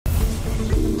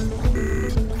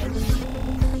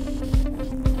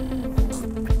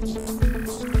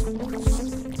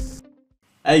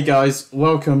Hey guys,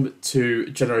 welcome to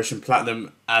Generation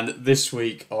Platinum, and this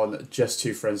week on Just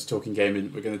Two Friends Talking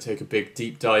Gaming, we're going to take a big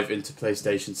deep dive into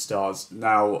PlayStation stars.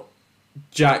 Now,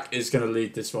 Jack is going to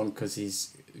lead this one because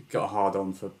he's got a hard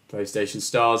on for PlayStation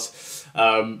stars.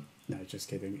 No, just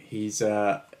kidding. He is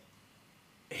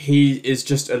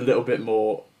just a little bit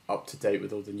more up to date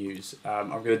with all the news. I'm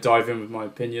going to dive in with my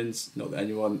opinions. Not that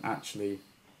anyone actually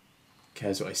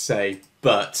cares what I say,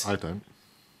 but I don't.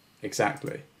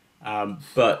 Exactly.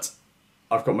 But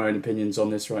I've got my own opinions on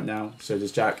this right now, so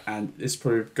does Jack, and it's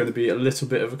probably going to be a little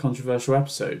bit of a controversial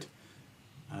episode.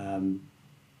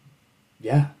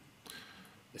 Yeah,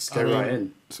 let's go right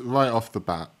in. Right off the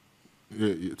bat,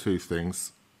 two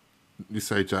things. You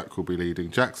say Jack will be leading.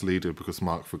 Jack's leading because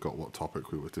Mark forgot what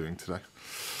topic we were doing today.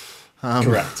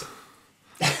 Correct.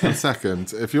 And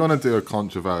second, if you want to do a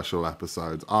controversial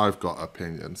episode, I've got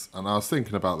opinions. And I was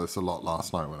thinking about this a lot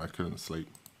last night when I couldn't sleep.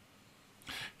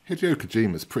 Hideo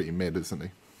Kojima's pretty mid, isn't he?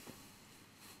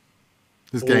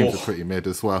 His games are pretty mid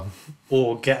as well.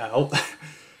 Or Get Out.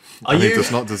 He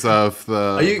does not deserve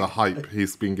the hype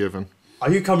he's been given.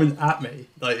 Are you coming at me?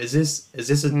 Like, is this I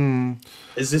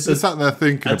sat there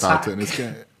thinking attack? about it,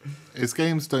 and his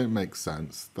games don't make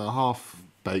sense. They're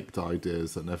half-baked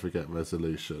ideas that never get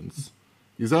resolutions.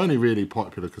 He's only really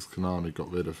popular because Konami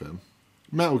got rid of him.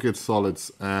 Metal Gear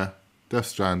Solid's air. Death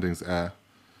Stranding's air.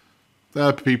 There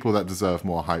are people that deserve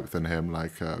more hype than him,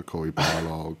 like Corey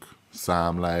Barlog,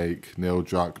 Sam Lake, Neil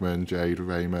Druckmann, Jade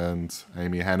Raymond,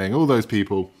 Amy Henning. All those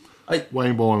people,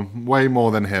 way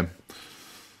more than him.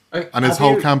 And his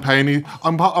whole campaign,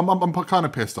 I'm kind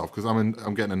of pissed off because I'm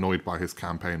getting annoyed by his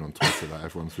campaign on Twitter that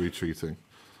everyone's retweeting.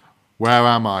 Where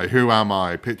am I? Who am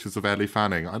I? Pictures of Ellie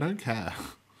Fanning. I don't care.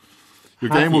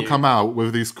 Your game will come out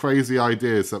with these crazy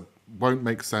ideas that won't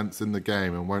make sense in the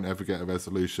game and won't ever get a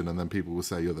resolution, and then people will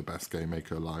say you're the best game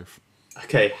maker alive.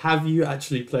 Okay, have you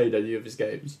actually played any of his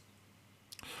games?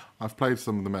 I've played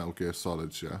some of the Metal Gear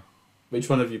Solids, yeah. Which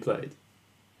one have you played?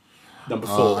 Number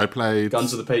 4. I played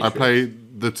Guns of the Patriots. I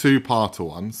played the two-parter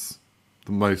ones,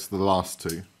 the last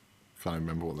two. Can't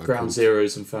remember what they're Ground called.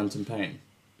 Zeroes and Phantom Pain.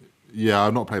 Yeah,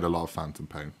 I've not played a lot of Phantom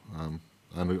Pain.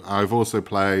 And I've also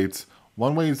played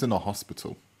one where he's in a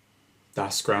hospital.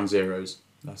 That's Ground Zeroes.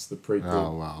 That's the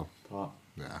prequel part.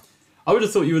 Yeah. I would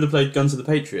have thought you would have played Guns of the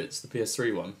Patriots, the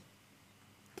PS3 one.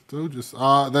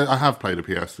 I have played a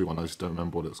PS3 one, I just don't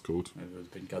remember what it's called. Maybe it would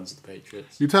have been Guns of the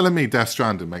Patriots. You're telling me Death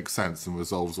Stranding makes sense and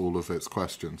resolves all of its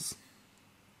questions?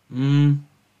 I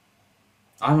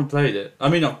haven't played it. I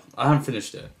mean, I haven't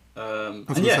finished it. And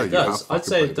yeah, it does. I'd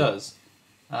say it does.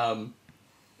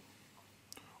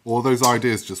 Or those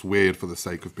ideas just weird for the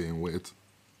sake of being weird?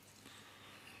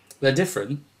 They're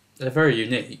different. They're very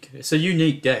unique. It's a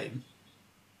unique game.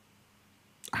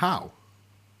 How?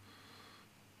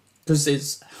 Because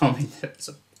it's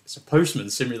a postman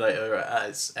simulator at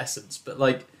its essence, but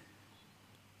like,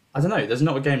 I don't know, there's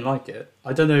not a game like it.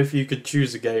 I don't know if you could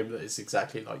choose a game that is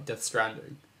exactly like Death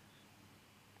Stranding.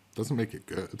 Doesn't make it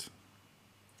good.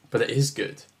 But it is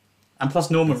good. And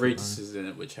plus Norman Reedus is in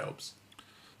it, which helps.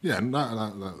 Yeah,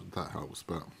 that helps,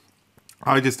 but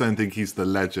I just don't think he's the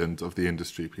legend of the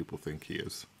industry people think he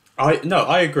is. I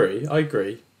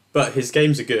agree. But his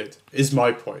games are good, is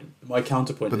my point. My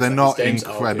counterpoint but is they're that not his games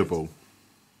incredible.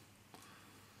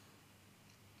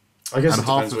 I guess and it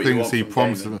half depends the what you things want he from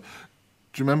promised. Do gaming.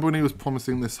 you remember when he was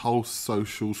promising this whole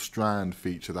social strand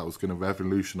feature that was going to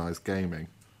revolutionise gaming?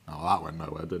 Oh, that went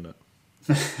nowhere, didn't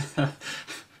it?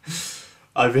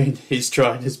 I mean, he's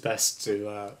trying his best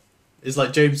to... it's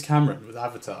like James Cameron with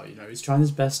Avatar, you know? He's trying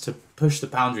his best to push the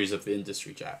boundaries of the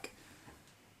industry, Jack.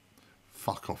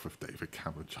 Fuck off with David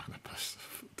Cameron trying to push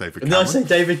David Did Cameron. I say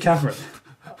David Cameron?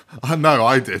 No,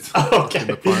 I did. Oh, okay.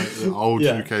 The old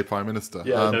Yeah. UK Prime Minister.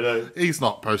 Yeah, no. He's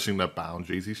not pushing the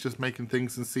boundaries. He's just making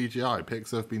things in CGI.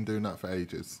 Pixar have been doing that for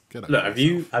ages. Get over Look,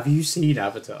 yourself. have you seen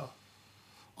Avatar?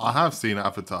 I have seen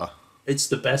Avatar. It's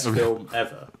the best film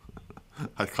ever.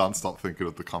 I can't stop thinking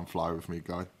of the "Come Fly With Me"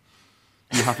 guy.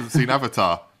 You haven't seen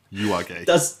Avatar? You are gay.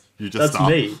 That's are.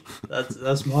 me.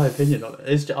 That's my opinion on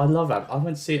it. I love Avatar. I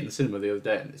went to see it in the cinema the other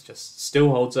day, and it just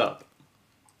still holds up.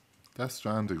 Death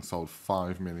Stranding sold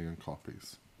 5 million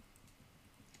copies.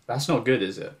 That's not good,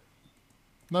 is it?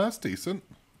 No, that's decent.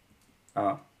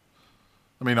 Oh.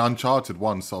 I mean, Uncharted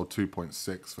 1 sold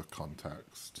 2.6 for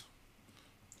context.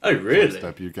 Oh, For really? its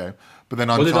debut game. But then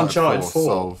What did Uncharted, Uncharted 4 4?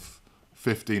 sold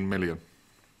 15 million.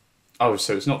 Oh,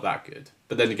 so it's not that good.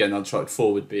 But then again, Uncharted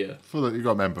 4 would be a... You got to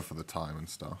remember for the time and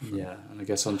stuff. Yeah, and I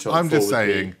guess Uncharted 4 I'm just would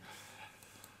saying, be...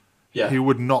 Yeah. he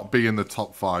would not be in the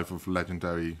top 5 of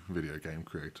legendary video game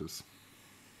creators.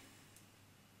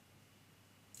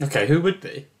 Okay, who would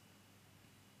be?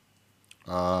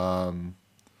 I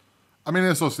mean,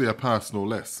 it's obviously a personal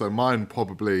list, so mine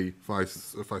probably,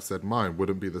 if I said mine,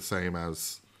 wouldn't be the same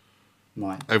as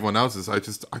Mine. everyone else's. I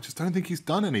just don't think he's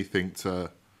done anything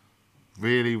to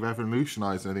really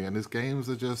revolutionise anything, and his games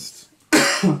are just.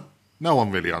 No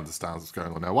one really understands what's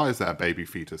going on now. Why is there a baby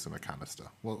fetus in a canister?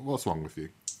 What's wrong with you?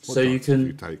 What So drugs did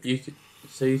you take?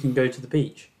 so you can go to the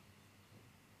beach.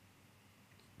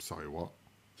 Sorry, what?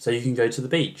 So you can go to the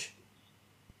beach.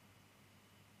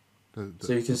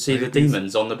 So you can see the babies-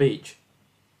 demons on the beach.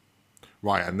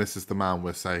 Right, and this is the man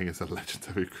we're saying is a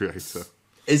legendary creator.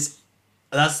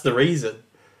 That's the reason.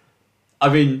 I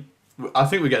mean, I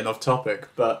think we're getting off topic,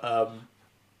 but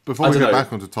Before I we don't get know.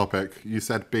 back onto topic, you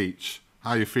said beach.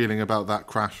 How are you feeling about that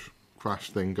crash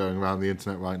thing going around the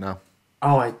internet right now?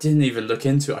 oh, I didn't even look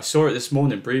into it. I saw it this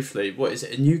morning briefly. What is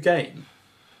it? A new game?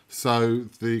 So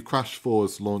the Crash 4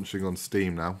 is launching on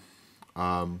Steam now,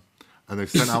 and they've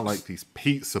sent out like these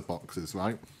pizza boxes,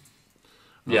 right?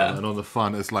 Yeah. And on the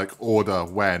front it's like order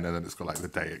when, and then it's got like the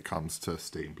day it comes to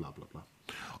Steam, blah blah blah.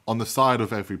 On the side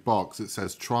of every box it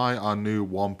says try our new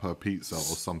Whopper pizza or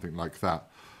something like that.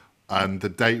 And the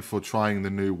date for trying the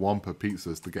new Whopper pizza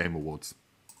is the Game Awards.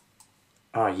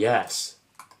 Ah, yes.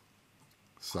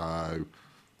 So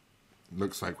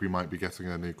looks like we might be getting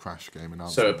a new Crash game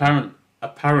announced. So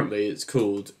apparently it's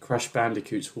called Crash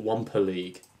Bandicoot's Wumper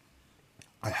League.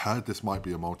 I heard this might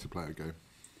be a multiplayer game.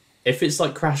 If it's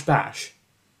like Crash Bash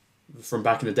from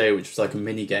back in the day, which was like a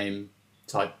mini game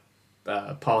type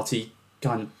party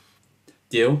kind of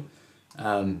deal,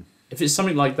 if it's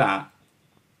something like that,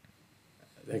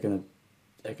 they're gonna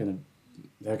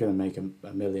make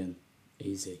a million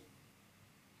easy.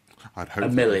 I'd hope A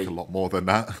they milli. make a lot more than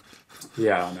that.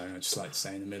 Yeah, I know. I just like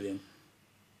saying a million.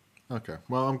 Okay,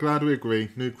 well, I'm glad we agree.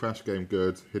 New Crash game,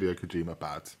 good. Hideo Kojima,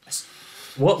 bad.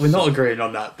 What? We're not agreeing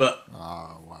on that, but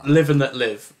Oh, wow. live and let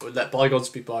live. Let bygones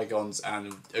be bygones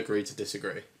and agree to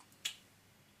disagree.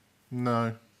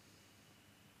 No.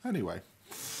 Anyway.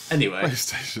 Anyway,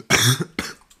 PlayStation.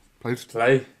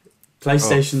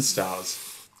 PlayStation Stars.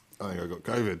 I think I got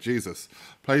COVID. Jesus.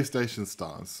 PlayStation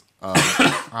Stars.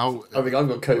 How... I think I've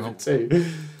got COVID too.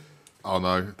 Oh,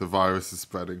 no. The virus is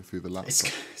spreading through the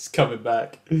laptop. It's coming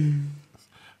back.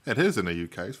 It is in the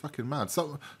UK. It's fucking mad.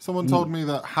 Someone told me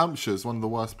that Hampshire's one of the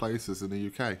worst places in the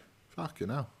UK. Fucking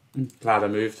hell. Glad I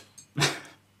moved.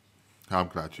 I'm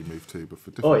glad you moved too, but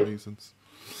for different Oi. reasons.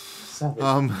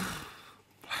 Savage.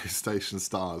 PlayStation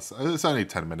Stars. It's only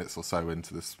 10 minutes or so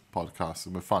into this podcast,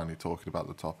 and we're finally talking about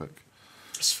the topic.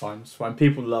 It's fine. It's fine.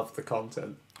 People love the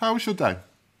content. How was your day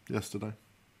yesterday?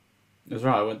 It was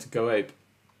right. I went to Go Ape,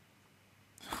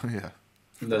 Yeah.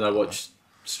 and then I watched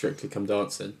Strictly Come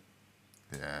Dancing,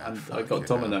 Yeah. and I fucking got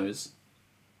hell. Domino's.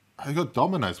 Oh, you got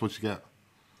Domino's. What'd you get?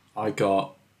 I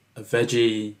got a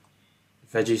veggie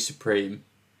supreme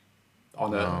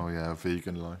on a Oh, yeah,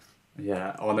 vegan life.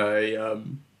 on a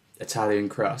Italian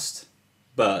crust,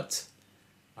 but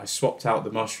I swapped out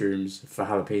the mushrooms for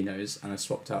jalapenos and I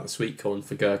swapped out the sweet corn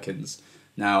for gherkins.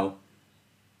 Now,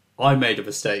 I made a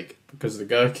mistake because the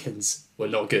gherkins were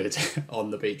not good on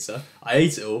the pizza. I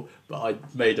ate it all, but I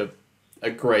made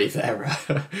a grave error.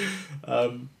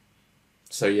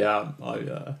 So yeah,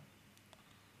 I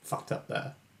fucked up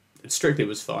there. Strictly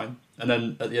was fine. And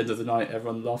then at the end of the night,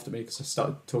 everyone laughed at me because I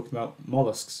started talking about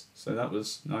mollusks. So that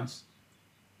was nice.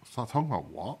 Start talking about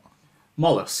what?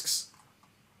 Mollusks.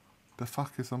 The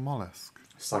fuck is a mollusk?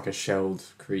 It's like a shelled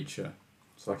creature.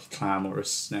 It's like a clam or a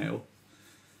snail.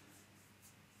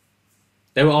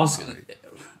 They were asking...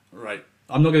 Right.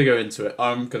 I'm not going to go into it.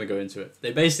 I'm going to go into it.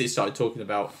 They basically started talking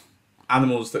about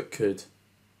animals that could,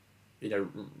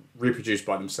 reproduce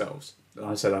by themselves. And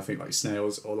I said, I think like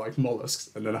snails or like mollusks.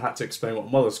 And then I had to explain what a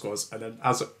mollusk was. And then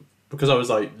because I was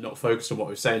like not focused on what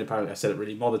I was saying, apparently I said it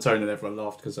really monotone and everyone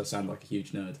laughed because I sound like a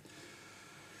huge nerd.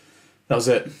 That was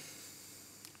it.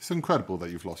 It's incredible that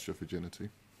you've lost your virginity.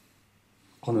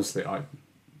 Honestly, I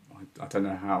don't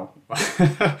know how.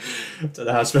 I don't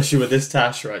know how, especially with this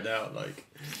tash right now. Like,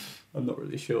 I'm not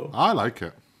really sure. I like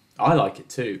it. I like it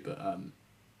too, but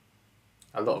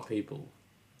a lot of people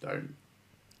don't.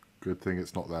 Good thing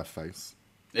it's not their face.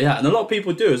 Yeah, and a lot of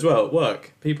people do as well at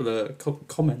work. People are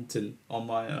commenting on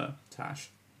my tash.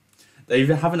 They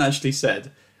haven't actually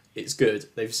said it's good.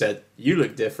 They've said you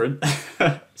look different.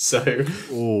 So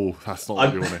Oh, that's not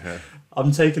what you want to hear.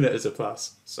 I'm taking it as a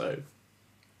plus. So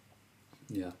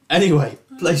yeah. Anyway,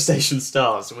 PlayStation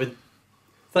Stars.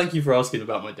 Thank you for asking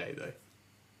about my day though.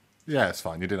 Yeah, it's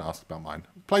fine. You didn't ask about mine.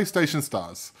 PlayStation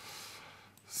Stars.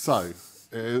 So,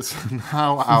 it is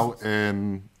now out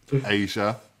in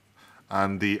Asia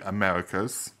and the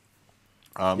Americas.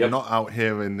 Yep. Not out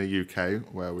here in the UK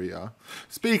where we are.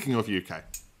 Speaking of UK,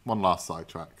 one last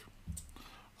sidetrack.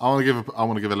 I want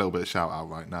to give a little bit of shout out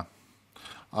right now.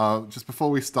 Just before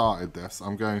we started this,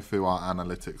 I'm going through our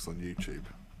analytics on YouTube,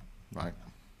 right?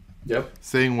 Yep.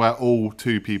 Seeing where all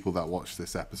 2 people that watch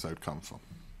this episode come from.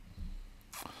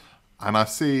 And I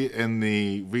see in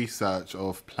the research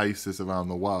of places around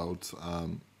the world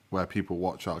where people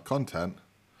watch our content,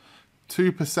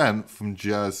 2% from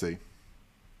Jersey.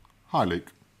 Hi,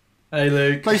 Luke. Hey,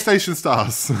 Luke. PlayStation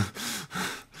Stars.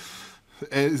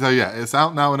 So yeah, it's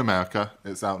out now in America.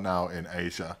 It's out now in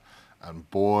Asia. And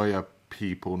boy, are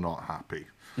people not happy.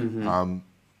 Mm-hmm.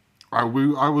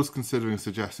 I was considering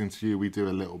suggesting to you we do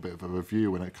a little bit of a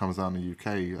review when it comes out in the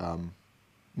UK.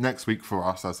 Next week for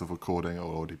us, as of recording, it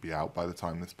will already be out by the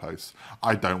time this posts.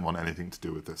 I don't want anything to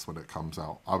do with this when it comes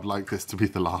out. I would like this to be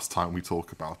the last time we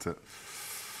talk about it.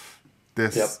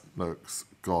 This looks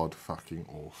god fucking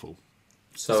awful.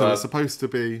 So it's supposed to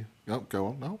be... Oh, go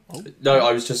on. No, No,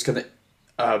 I was just going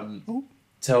to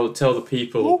tell the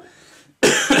people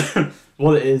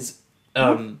what it is.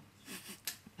 I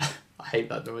hate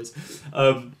that noise.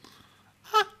 I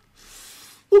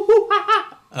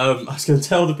was going to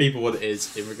tell the people what it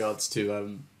is in regards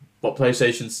to what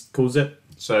PlayStation calls it.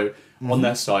 So on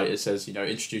their site it says,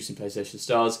 introducing PlayStation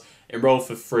Stars, enroll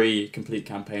for free, complete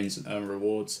campaigns and earn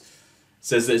rewards. It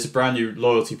says that it's a brand new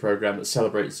loyalty program that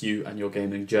celebrates you and your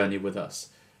gaming journey with us.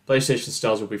 PlayStation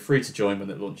Stars will be free to join when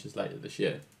it launches later this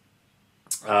year.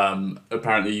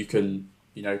 Apparently you can,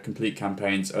 complete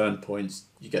campaigns, earn points,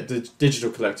 you get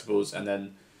digital collectibles, and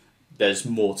then there's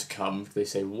more to come. They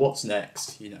say, what's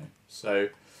next, So,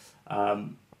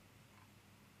 that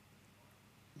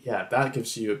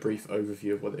gives you a brief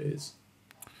overview of what it is.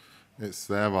 It's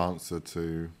their answer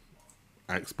to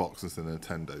Xbox as a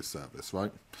Nintendo service,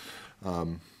 right?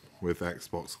 With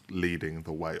Xbox leading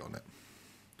the way on it.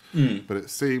 But it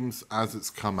seems as it's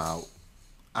come out,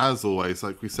 as always,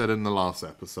 like we said in the last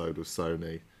episode of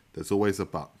Sony, there's always a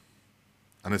but.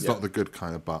 And it's not the good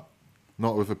kind of but.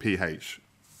 Not with a PH.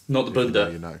 Not the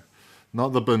bunda.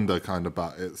 Not the bunda kind of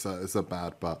but. It's a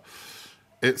bad but.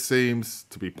 It seems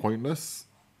to be pointless,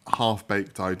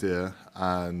 half-baked idea,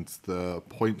 and the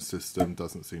point system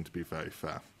doesn't seem to be very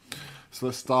fair. So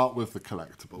let's start with the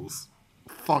collectibles.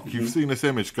 Fuck, you've seen this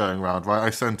image going around, right? I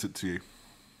sent it to you.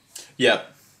 Yeah.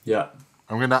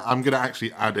 I'm gonna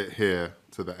actually add it here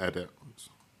to the edit,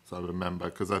 so I remember,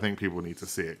 because I think people need to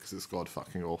see it because it's god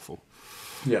fucking awful.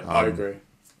 Yeah, I agree.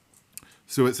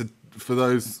 So for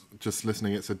those just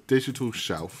listening, it's a digital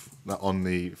shelf on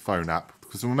the phone app.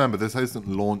 Because remember, this isn't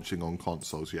launching on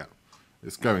consoles yet.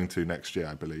 It's going to next year,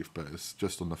 I believe, but it's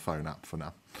just on the phone app for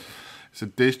now. It's a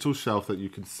digital shelf that you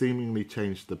can seemingly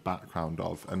change the background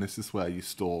of, and this is where you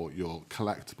store your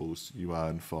collectibles you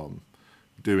earn from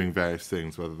doing various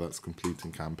things, whether that's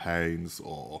completing campaigns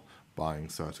or buying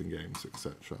certain games,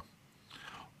 etc.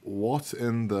 What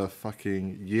in the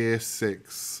fucking year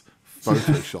 6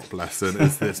 Photoshop lesson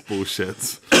is this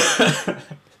bullshit?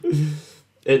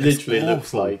 It literally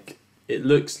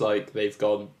looks like they've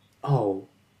gone, oh,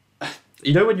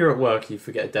 when you're at work, you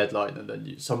forget a deadline, and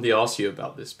then somebody asks you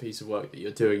about this piece of work that you're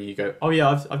doing, and you go, oh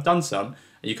yeah, I've done some,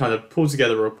 and you kind of pull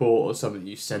together a report or something, and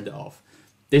you send it off.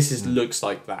 This looks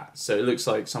like that. So it looks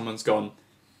like someone's gone,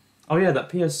 oh yeah, that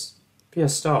PS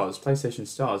Stars, PlayStation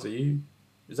Stars, are you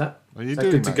doing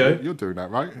good to go? You're doing that,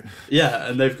 right? Yeah,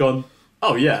 and they've gone,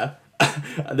 oh yeah,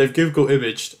 and they've Google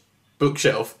imaged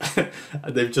bookshelf,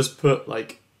 and they've just put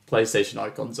like PlayStation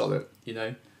icons on it,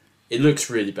 It looks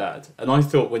really bad. And I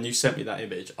thought when you sent me that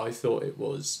image, I thought it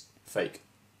was fake.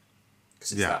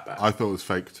 Because it's that bad. I thought it was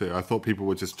fake too. I thought people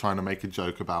were just trying to make a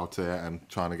joke about it and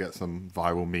trying to get some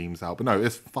viral memes out. But no,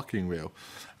 it's fucking real.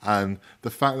 And the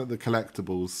fact that the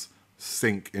collectibles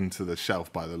sink into the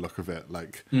shelf by the look of it,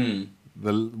 when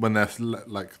they're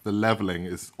the leveling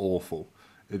is awful.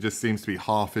 It just seems to be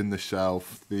half in the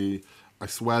shelf. I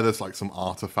swear there's like some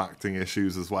artifacting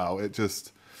issues as well. It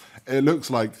looks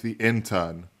like the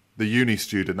intern, the uni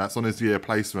student that's on his year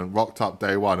placement, rocked up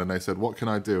day one and they said, what can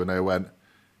I do? And they went,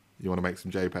 you want to make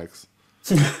some JPEGs?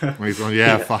 And he's gone,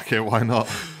 yeah, fuck it, why not?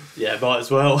 Yeah, might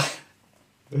as well.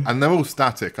 And they're all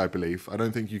static, I believe. I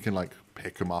don't think you can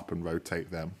pick them up and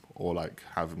rotate them or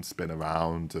have them spin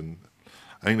around. And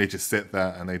I think they just sit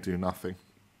there and they do nothing.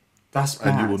 That's bad.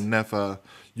 And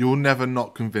you will never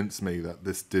not convince me that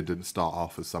this didn't start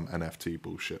off as some NFT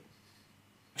bullshit.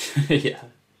 Yeah.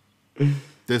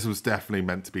 This was definitely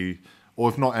meant to be, or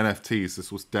if not NFTs,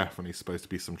 this was definitely supposed to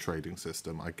be some trading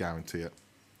system. I guarantee it.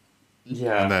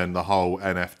 Yeah. And then the whole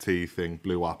NFT thing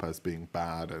blew up as being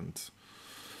bad, and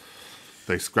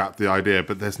they scrapped the idea.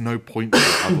 But there's no point to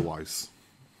it otherwise.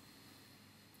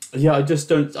 Yeah, I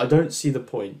don't see the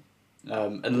point,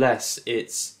 unless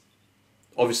it's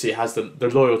obviously it has the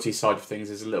loyalty side of things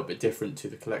is a little bit different to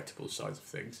the collectible side of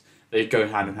things. They go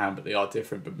hand in hand, but they are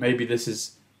different. But maybe this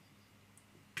is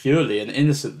purely and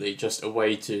innocently just a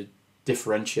way to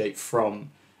differentiate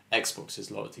from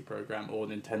Xbox's loyalty program or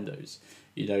Nintendo's.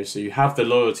 So you have the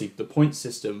loyalty, the point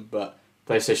system, but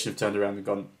PlayStation have turned around and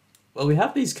gone, well, we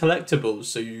have these collectibles,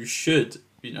 so you should,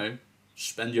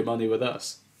 spend your money with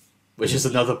us, which is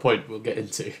another point we'll get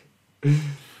into.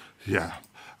 Yeah.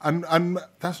 And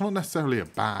that's not necessarily a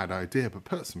bad idea, but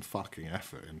put some fucking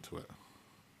effort into it.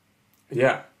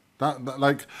 Yeah. That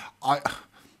like I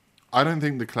don't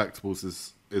think the collectibles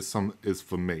is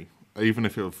for me, even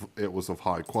if it was of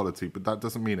high quality. But that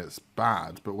doesn't mean it's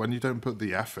bad. But when you don't put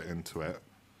the effort into it,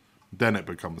 then it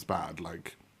becomes bad.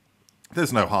 Like,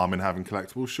 there's no harm in having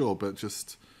collectibles, sure, but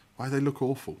just why they look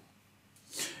awful.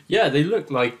 Yeah, they look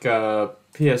like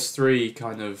PS3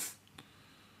 kind of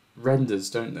renders,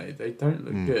 don't they? They don't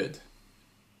look good.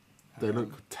 They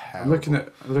look terrible.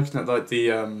 I'm looking at like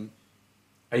the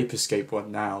Ape Escape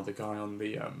one now, the guy on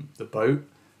the boat,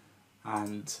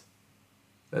 and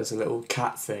there's a little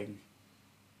cat thing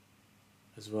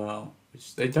as well,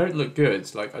 which they don't look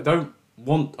good. Like,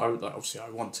 obviously I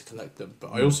want to collect them,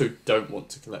 but I also don't want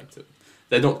to collect them.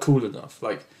 They're not cool enough.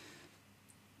 Like,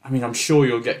 I mean, I'm sure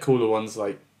you'll get cooler ones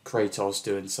like Kratos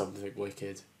doing something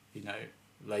wicked,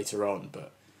 later on,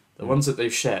 but the ones that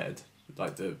they've shared,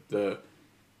 like the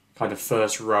kind of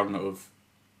first rung of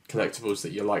collectibles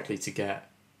that you're likely to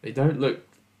get, they don't look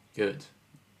good.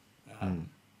 I'm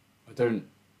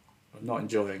not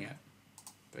enjoying it,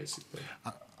 basically.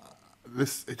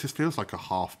 It just feels like a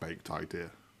half-baked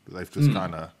idea that they've just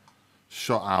kind of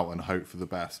shot out and hoped for the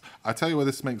best. I tell you where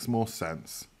this makes more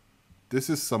sense. This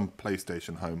is some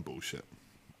PlayStation Home bullshit.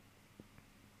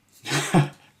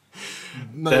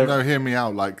 No, hear me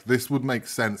out. Like, this would make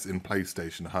sense in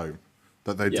PlayStation Home,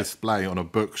 that they display on a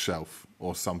bookshelf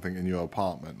or something in your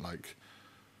apartment, like,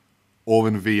 or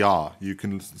in VR. You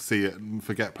can see it.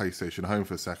 Forget PlayStation Home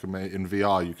for a second, mate. In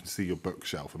VR, you can see your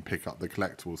bookshelf and pick up the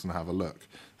collectibles and have a look.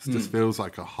 This just feels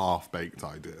like a half-baked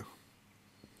idea,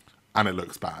 and it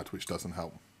looks bad, which doesn't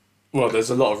help. Well, there's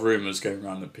a lot of rumours going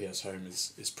around that PS Home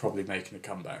is probably making a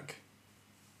comeback.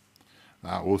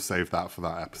 We'll save that for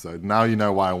that episode. Now you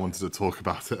know why I wanted to talk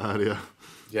about it earlier.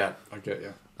 Yeah, I get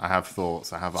you. I have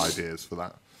thoughts. I have ideas for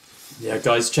that. Yeah,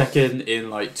 guys, check in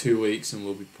like 2 weeks, and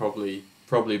we'll be probably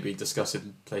be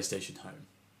discussing PlayStation Home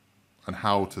and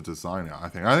how to design it. I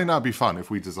think that'd be fun if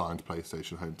we designed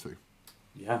PlayStation Home 2.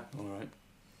 Yeah, all right.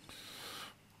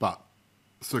 But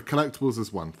so collectibles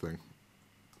is one thing.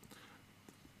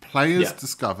 Players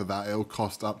discover that it'll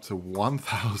cost up to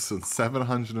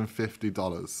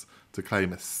 $1,750 to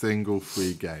claim a single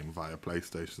free game via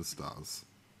PlayStation Stars.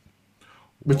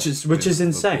 Which is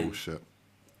insane. Bullshit.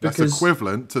 That's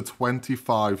equivalent to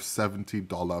 $25-$70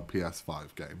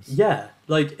 PS5 games. Yeah,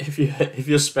 like if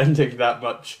you're spending that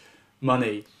much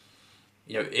money,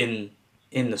 in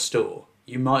the store,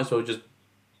 you might as well just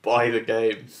buy the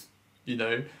game,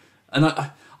 And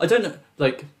I don't know,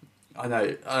 like, I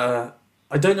know,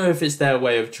 I don't know if it's their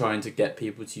way of trying to get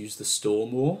people to use the store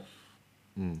more.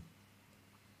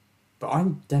 But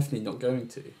I'm definitely not going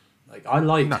to. Like, I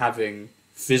like having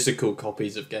physical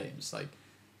copies of games. Like,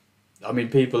 I mean,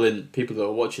 people that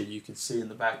are watching, you can see in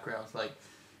the background, like,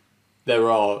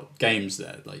 there are games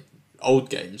there, like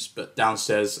old games, but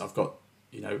downstairs I've got,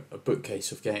 a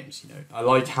bookcase of games. I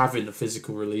like having the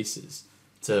physical releases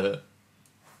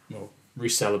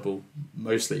resellable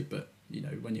mostly, but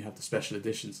when you have the special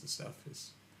editions and stuff,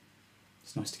 it's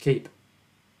nice to keep.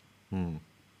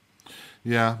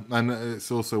 Yeah, and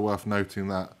it's also worth noting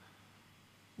that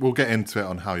we'll get into it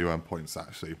on how you earn points,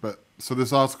 actually. But so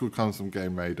this article comes from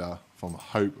Game Radar from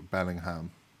Hope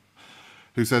Bellingham,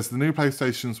 who says the new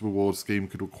PlayStation's reward scheme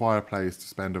could require players to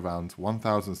spend around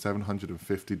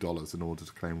 $1,750 in order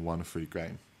to claim one free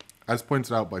game. As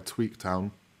pointed out by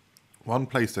Tweaktown, one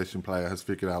PlayStation player has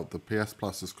figured out that PS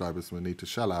Plus subscribers will need to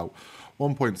shell out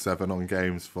 1.7 on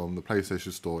games from the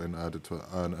PlayStation Store in order to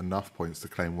earn enough points to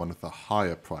claim one of the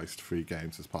higher-priced free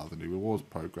games as part of the new rewards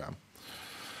program.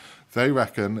 They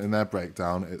reckon, in their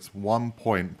breakdown, it's 1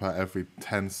 point per every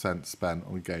 10 cents spent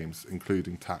on games,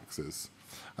 including taxes.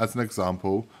 As an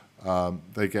example,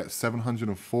 they get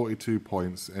 742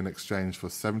 points in exchange for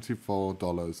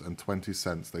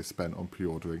 $74.20 they spent on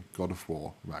pre-ordering God of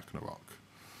War Ragnarok.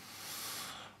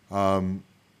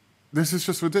 This is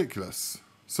just ridiculous.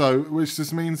 So, which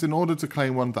just means in order to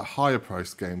claim one of the higher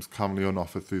priced games currently on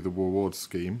offer through the rewards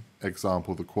scheme,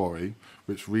 example The Quarry,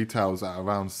 which retails at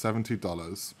around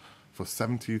 $70,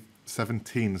 for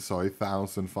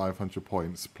 17,500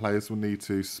 points, players will need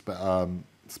to spend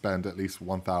at least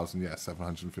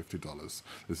 $1,750.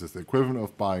 This is the equivalent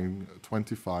of buying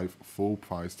 25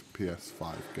 full-priced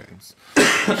PS5 games.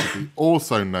 It should be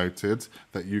also noted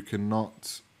that you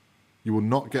will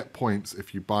not get points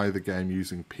if you buy the game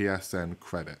using PSN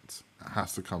credit. It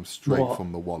has to come straight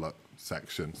from the wallet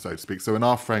section, so to speak. So in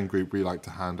our friend group, we like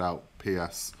to hand out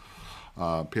PSN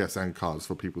cards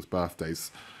for people's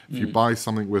birthdays. If you buy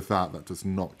something with that does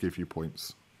not give you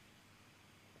points.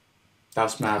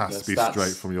 That's madness. It has to be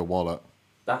straight from your wallet.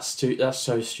 That's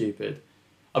so stupid.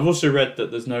 I've also read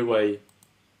that there's no way.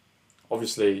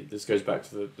 Obviously, this goes back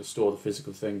to the store, the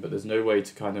physical thing, but there's no way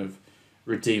to kind of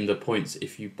redeem the points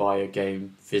if you buy a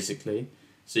game physically.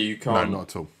 So you can't. No, not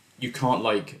at all. You can't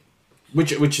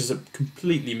which is a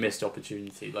completely missed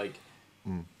opportunity.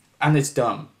 And it's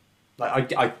dumb.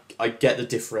 I get the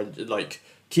different,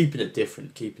 keeping it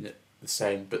different, keeping it the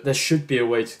same, but there should be a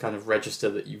way to kind of register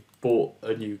that you bought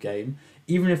a new game,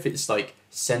 even if it's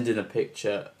send in a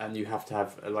picture and you have to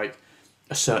have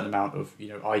a certain amount of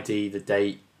ID, the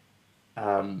date.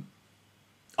 I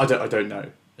don't know,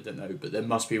 but there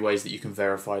must be ways that you can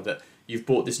verify that you've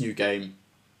bought this new game,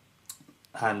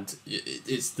 and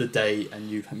it's the day, and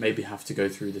you maybe have to go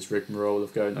through this rigmarole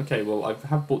of going, okay, well, I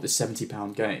have bought this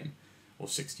 £70 game or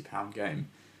 £60 game.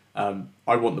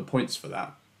 I want the points for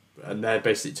that. And they're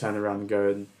basically turning around and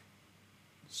going,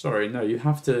 sorry, no, you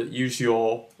have to use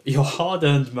your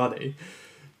hard-earned money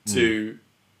to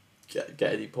get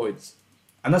any points.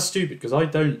 And that's stupid, because I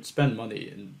don't spend money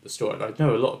in the store. And I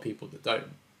know a lot of people that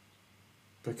don't,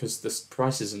 because the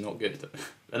prices are not good.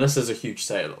 Unless there's a huge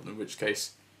sale on, in which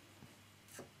case...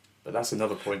 But that's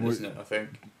another point, isn't it, I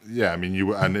think? Yeah, I mean,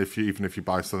 even if you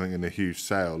buy something in a huge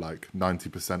sale,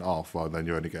 90% off, well, then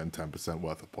you're only getting 10%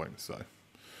 worth of points, so...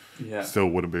 Yeah. Still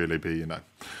wouldn't really be,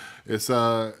 It's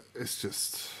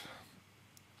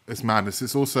madness.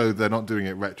 It's also, they're not doing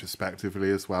it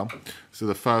retrospectively as well. So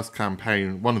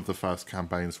one of the first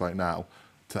campaigns right now,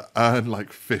 to earn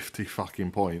 50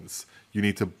 fucking points, you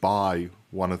need to buy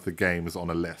one of the games on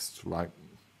a list, right?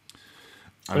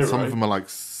 And some of them are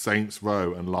Saints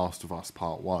Row and Last of Us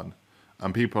Part 1.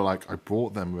 And people are I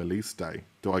bought them release day.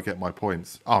 Do I get my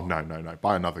points? Oh, no.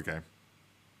 Buy another game.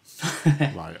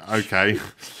 Okay.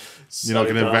 You're not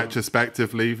going to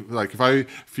retrospectively...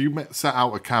 If you set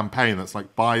out a campaign that's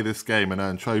buy this game and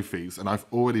earn trophies, and I've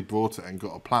already bought it and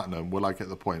got a platinum, will I get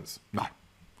the points? No.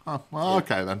 Oh, well,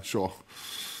 okay then, sure.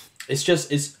 It's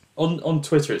just... On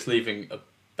Twitter, it's leaving a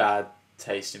bad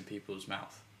taste in people's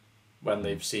mouth when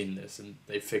they've seen this and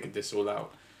they've figured this all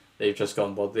out. They've just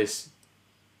gone, well, this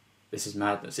is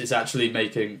madness. It's actually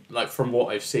making, from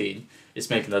what I've seen, it's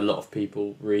making a lot of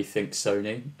people rethink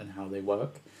Sony and how they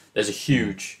work. There's a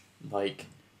huge,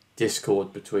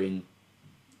 discord between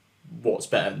what's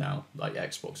better now,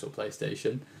 Xbox or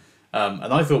PlayStation.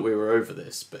 And I thought we were over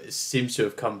this, but it seems to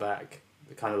have come back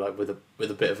kind of with a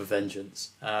bit of a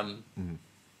vengeance.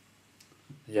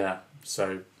 Yeah,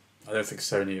 so I don't think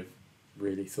Sony have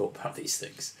really thought about these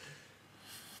things.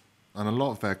 And a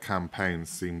lot of their campaigns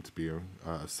seem to be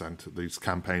centered. These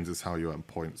campaigns is how you earn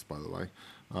points, by the way.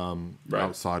 Right.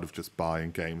 Outside of just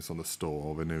buying games on the store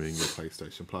or renewing your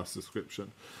PlayStation Plus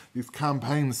subscription. These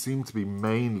campaigns seem to be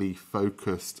mainly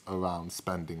focused around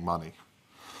spending money.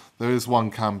 There is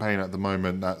one campaign at the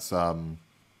moment that's...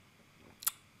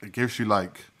 it gives you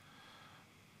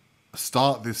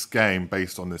start this game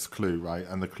based on this clue, right?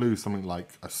 And the clue is something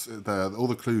all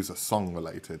the clues are song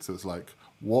related. So it's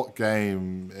what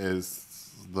game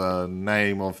is the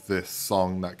name of this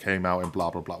song that came out in blah,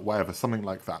 blah, blah, whatever, something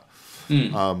like that.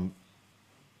 And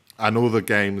all the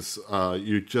games,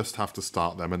 you just have to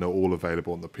start them, and they're all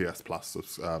available on the PS Plus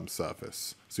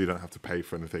service. So you don't have to pay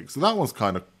for anything. So that one's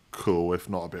kind of cool, if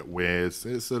not a bit weird.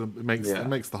 It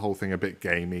makes the whole thing a bit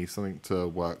gamey, something to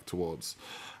work towards.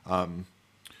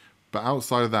 But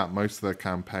outside of that, most of their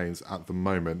campaigns at the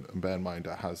moment, and bear in mind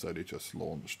it has only just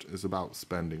launched, is about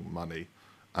spending money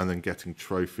and then getting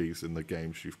trophies in the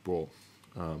games you've bought.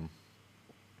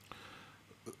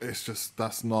 It's just,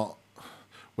 that's not...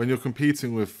 When you're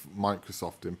competing with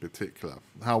Microsoft in particular,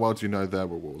 how well do you know their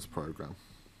rewards program?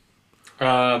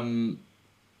 I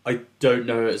don't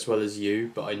know it as well as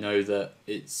you, but I know that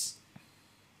it's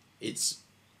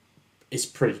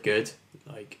pretty good.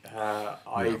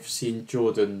 I've seen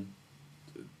Jordan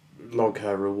log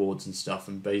her rewards and stuff,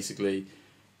 and basically,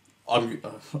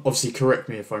 obviously correct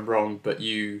me if I'm wrong, but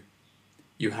you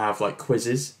have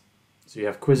quizzes. So you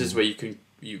have quizzes where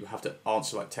you have to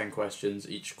answer 10 questions.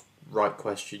 Each right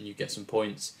question you get some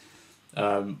points.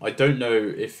 I don't know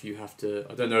if you have to.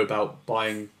 I don't know about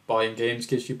buying games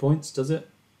gives you points. Does it?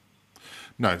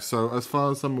 No, so as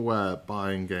far as I'm aware,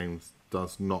 buying games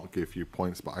does not give you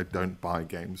points, but I don't buy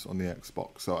games on the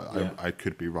Xbox, so I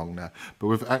could be wrong there. But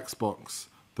with Xbox,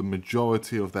 the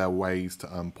majority of their ways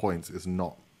to earn points is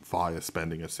not via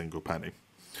spending a single penny.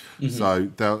 So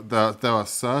there are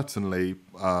certainly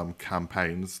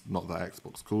campaigns, not that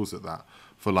Xbox calls it that,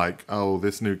 for like, oh,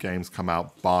 this new game's come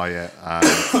out, buy it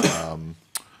and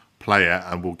play it,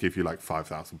 and we'll give you like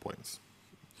 5,000 points.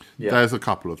 Yeah. There's a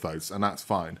couple of those, and that's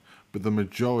fine. But the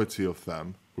majority of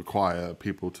them require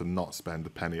people to not spend a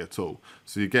penny at all.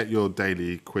 So you get your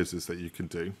daily quizzes that you can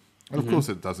do. And of course,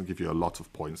 it doesn't give you a lot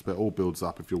of points, but it all builds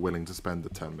up if you're willing to spend the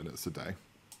 10 minutes a day.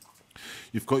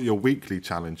 You've got your weekly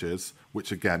challenges,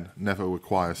 which again, never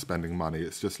require spending money.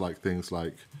 It's just like things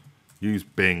like use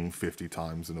Bing 50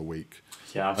 times in a week.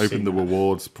 Yeah, Open the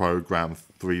rewards program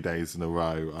 3 days in a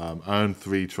row. Earn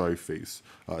 3 trophies,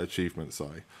 achievements,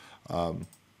 sorry.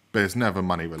 But it's never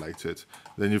money related.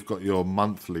 Then you've got your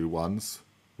monthly ones,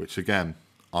 which again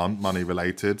aren't money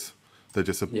related. They're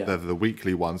just they're the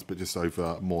weekly ones, but just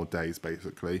over more days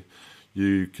basically.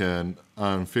 You can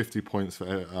earn 50 points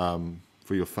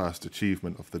for your first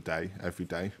achievement of the day every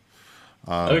day.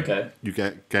 You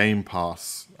get Game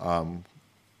Pass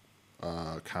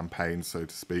campaigns, so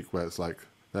to speak, where it's like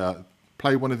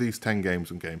play one of these 10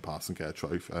 games on Game Pass and get a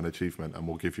trophy, an achievement, and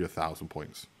we'll give you 1,000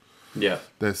 points. Yeah,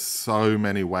 there's so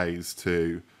many ways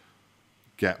to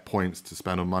get points to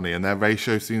spend on money, and their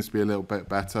ratio seems to be a little bit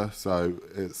better. So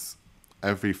it's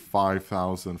every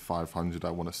 5,500, I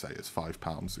want to say, it's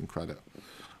 £5 in credit.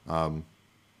 And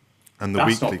the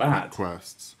weekly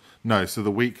quests. No, so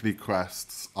the weekly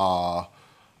quests are,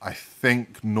 I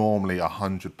think, normally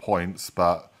 100 points,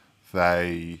 but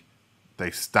they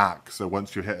stack. So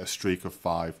once you hit a streak of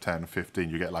 5, 10, 15,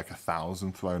 you get like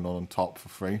 1,000 thrown on top for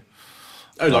free.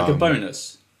 Oh, like a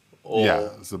bonus? Or... Yeah,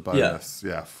 it's a bonus,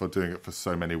 for doing it for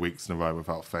so many weeks in a row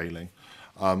without failing.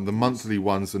 The monthly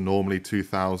ones are normally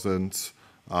 2,000.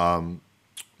 The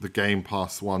Game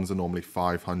Pass ones are normally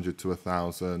 500 to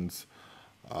 1,000.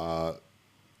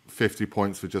 50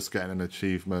 points for just getting an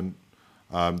achievement.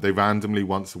 They randomly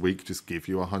once a week just give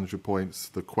you 100 points.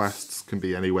 The quests can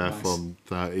be anywhere from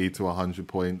 30 to 100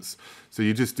 points. So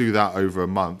you just do that over a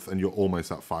month and you're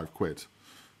almost at £5.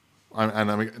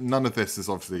 And I mean, none of this is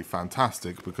obviously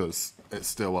fantastic because it's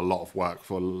still a lot of work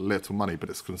for little money, but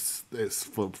it's for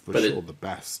sure the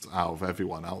best out of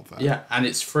everyone out there. Yeah, and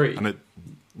it's free. And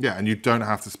and you don't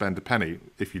have to spend a penny.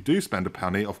 If you do spend a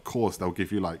penny, of course they'll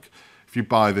give you like, if you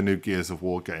buy the new Gears of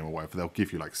War game or whatever, they'll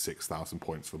give you like 6,000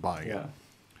 points for buying it.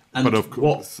 And but of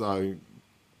course, sorry,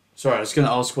 I was going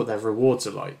to ask what their rewards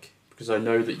are like, because I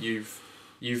know that you've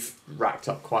racked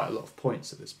up quite a lot of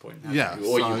points at this point. Yeah, you?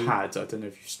 Or you had. I don't know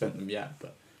if you've spent them yet,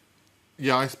 but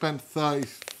yeah, I spent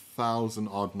 30,000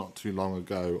 odd not too long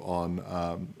ago on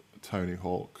Tony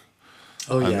Hawk.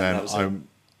 Oh yeah, and then that was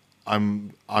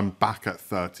I'm back at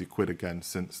 £30 again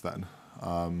since then.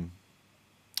 How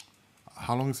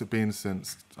long has it been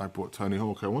since I bought Tony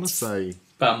Hawk? I want to say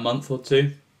about a month or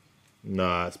two.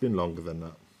 No, it's been longer than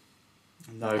that.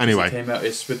 No, anyway, it came out.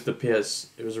 It's with the PS.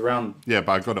 It was around. Yeah,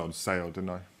 but I got it on sale,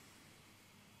 didn't I?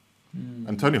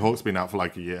 And Tony Hawk's been out for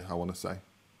like a year, I want to say.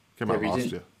 Came out last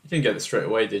year. You didn't get it straight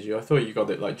away, did you? I thought you got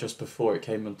it like just before it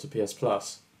came onto PS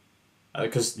Plus. on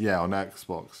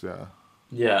Xbox, yeah.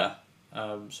 Yeah,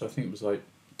 so I think it was like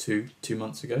two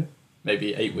months ago,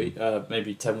 maybe 8 weeks,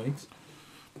 maybe 10 weeks.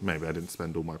 Maybe I didn't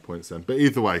spend all my points then, but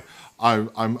either way,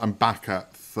 I'm back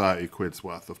at £30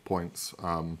 worth of points.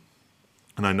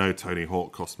 And I know Tony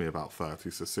Hawk cost me about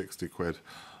 30, so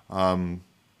 £60.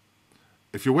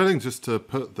 If you're willing just to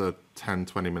put the 10,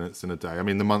 20 minutes in a day, I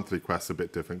mean, the monthly quests are a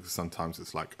bit different because sometimes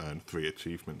it's like earn 3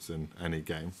 achievements in any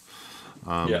game.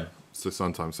 So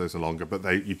sometimes those are longer,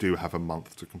 but you do have a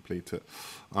month to complete it.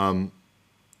 I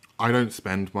don't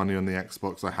spend money on the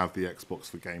Xbox. I have the Xbox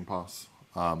for Game Pass.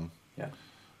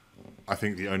 I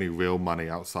think the only real money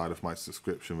outside of my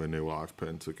subscription renewal I've put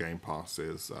into Game Pass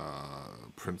is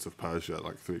Prince of Persia at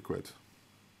like £3.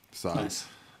 So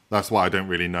that's why I don't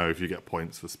really know if you get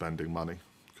points for spending money.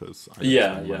 Cause I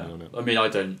money on it. I mean, I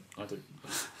don't I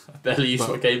barely use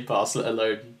my Game Pass, let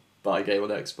alone buy a game on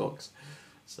Xbox.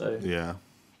 So yeah,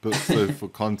 but so for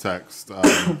context,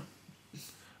 if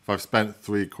I've spent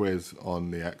 £3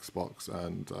 on the Xbox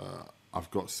and I've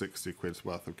got £60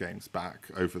 worth of games back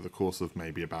over the course of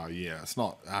maybe about a year.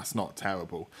 That's not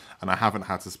terrible, and I haven't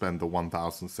had to spend the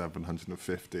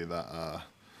 1,750 that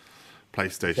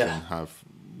PlayStation have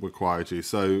required you.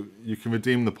 So you can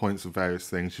redeem the points for various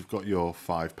things. You've got your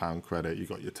 £5 credit, you've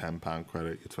got your £10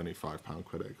 credit, your £25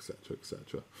 credit, etc.,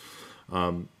 etc.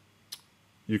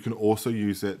 You can also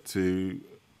use it to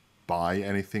buy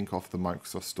anything off the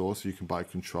Microsoft Store, so you can buy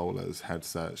controllers,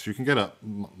 headsets. You can get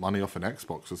money off an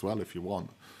Xbox as well if you want.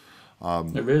 Oh,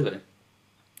 really?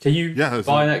 Can you Yeah,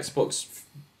 buy an Xbox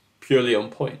purely on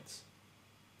points?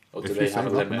 Or do if they you have a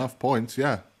save up limit? enough points,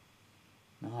 yeah.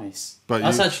 Nice. But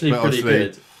That's actually pretty obviously,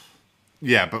 good.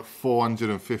 Yeah, but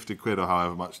 450 quid or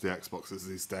however much the Xbox is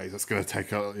these days, that's going to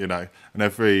take and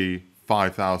every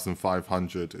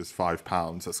 5,500 is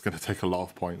 £5. That's going to take a lot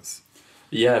of points.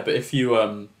 Yeah, but if you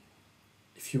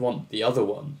want the other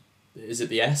one, is it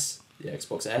the S, the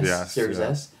Xbox S, Yes, Series yeah.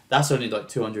 S? That's only like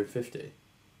 250,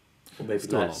 or maybe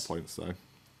Still less. a lot of points though.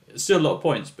 It's still a lot of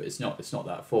points, but it's not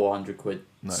that 400 quid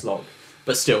slog.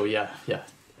 But still, yeah.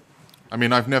 I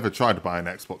mean, I've never tried to buy an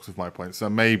Xbox with my points, so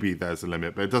maybe there's a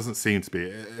limit, but it doesn't seem to be.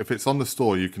 If it's on the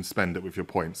store, you can spend it with your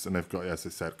points, and they've got, as I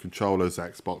said, controllers,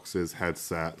 Xboxes,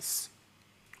 headsets,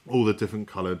 all the different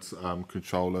coloured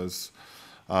controllers.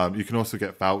 You can also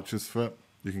get vouchers for it.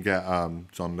 You can get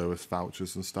John Lewis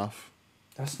vouchers and stuff.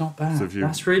 That's not bad. So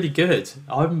That's really good.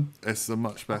 It's a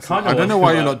much better. I don't know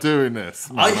why you're not doing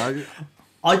this. Man.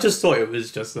 I just thought it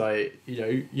was just like,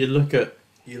 you look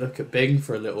at Bing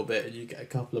for a little bit and you get a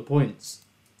couple of points.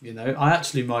 I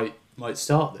actually might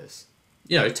start this.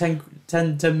 10,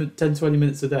 20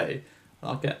 minutes a day,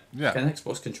 I'll get an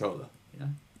Xbox controller.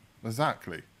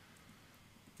 Exactly.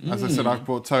 As I said, I've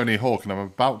bought Tony Hawk and I'm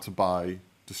about to buy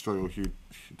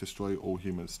Destroy All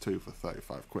Humans 2 for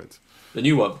 35 quid. The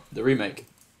new one, the remake.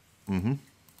 Mm-hmm.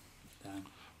 Damn,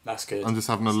 that's good. I'm just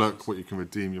having a look what you can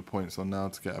redeem your points on now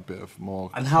to get a bit of more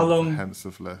and how long,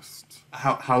 comprehensive list.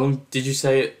 How long did you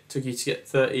say it took you to get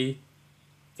 30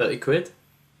 quid? A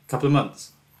couple of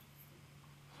months?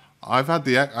 I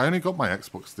only got my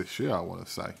Xbox this year, I want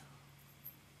to say.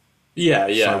 Yeah,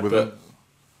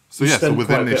 so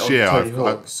within this year,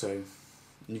 so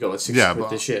you got like 60 quid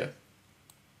this year.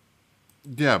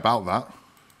 Yeah, about that.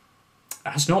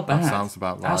 That's not bad. That sounds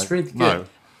about right. That's really good. No,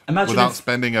 imagine without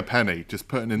spending a penny, just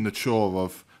putting in the chore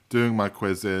of doing my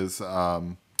quizzes,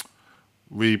 playing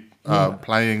the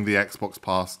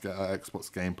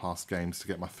Xbox Game Pass games to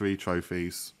get my 3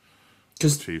 trophies.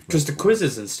 Because the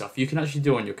quizzes and stuff you can actually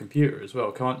do on your computer as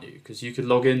well, can't you? Because you could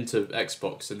log into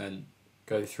Xbox and then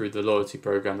go through the loyalty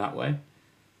program that way.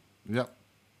 Yep.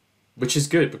 Which is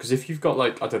good, because if you've got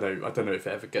like I don't know if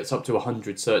it ever gets up to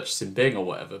 100 searches in Bing or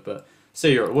whatever, but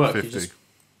say you're at work, 50. you just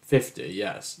 50,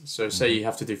 yes. So say you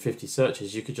have to do 50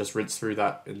 searches, you could just rinse through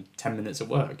that in 10 minutes at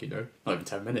work. Not even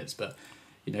 10 minutes, but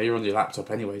you're on your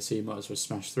laptop anyway, so you might as well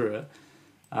smash through it.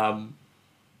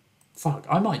 Fuck,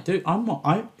 I might do.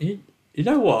 You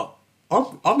know what?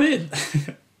 I'm in.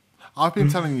 I've been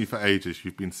telling you for ages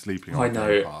you've been sleeping on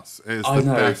Game Pass. It is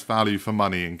the best value for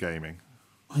money in gaming.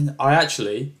 I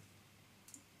actually,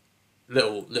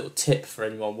 little tip for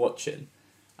anyone watching,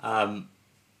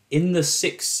 in the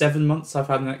 6-7 months I've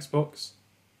had an Xbox,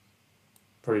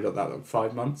 probably not that long,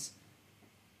 5 months,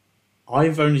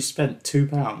 I've only spent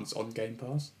 £2 on Game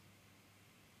Pass.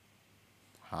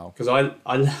 How? Because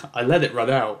I let it run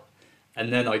out,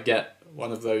 and then I get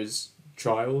one of those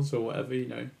trials or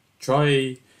whatever,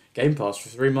 try Game Pass for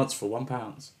 3 months for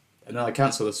 £1, and then I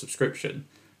cancel the subscription,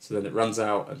 so then it runs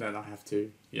out, and then I have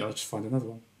to, I just find another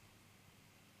one.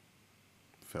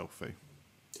 Filthy.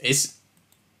 It's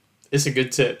a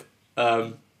good tip,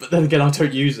 but then again, I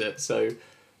don't use it, so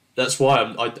that's why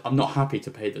I'm not happy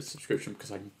to pay the subscription,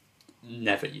 because I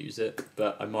never use it,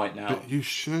 but I might now. But you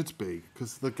should be,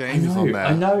 because the games on there.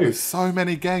 I know. There's so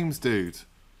many games, dude.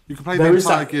 You can play the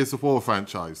entire Gears of War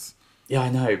franchise. Yeah, I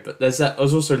know, but there's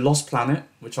also Lost Planet,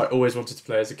 which I always wanted to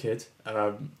play as a kid.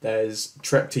 There's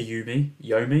Trek to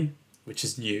Yomi, which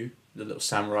is new, the little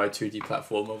samurai 2D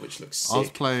platformer, which looks sick. I was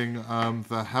playing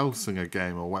the Hellsinger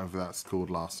game, or whatever that's called,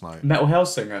 last night. Metal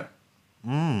Hellsinger.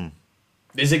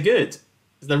 Is it good?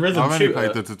 Is the rhythm I've shooter? only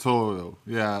played the tutorial.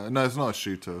 Yeah, no, it's not a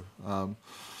shooter.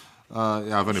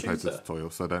 I've only played the tutorial,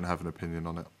 so I don't have an opinion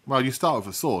on it. Well, you start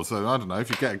with a sword, so I don't know. If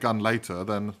you get a gun later,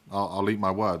 then I'll eat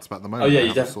my words. But at the moment,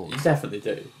 you definitely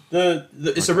do.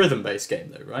 It's a rhythm-based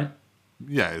game, though, right?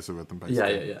 Yeah, it's a rhythm-based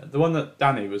game. Yeah. The one that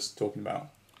Danny was talking about.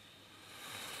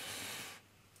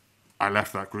 I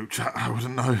left that group chat. I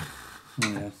wouldn't know.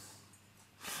 Yeah.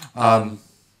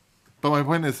 But my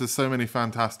point is, there's so many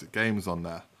fantastic games on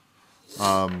there.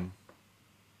 I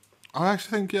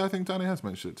think Danny has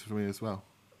mentioned it to me as well.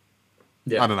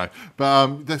 Yeah. I don't know,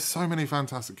 but there's so many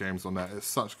fantastic games on there. It's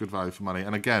such good value for money.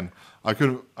 And again, I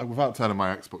couldn't, without turning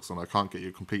my Xbox on, I can't get you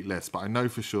a complete list. But I know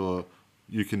for sure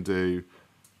you can do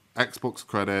Xbox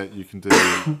credit, you can do,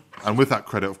 and with that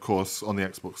credit, of course, on the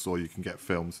Xbox store, you can get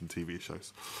films and TV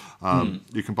shows.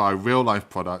 You can buy real life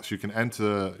products. You can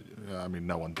enter, I mean,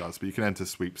 no one does, but you can enter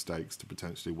sweepstakes to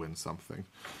potentially win something.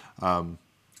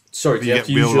 Sorry, do you have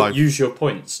to use your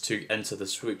points to enter the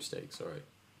sweepstakes? Sorry.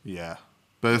 Yeah,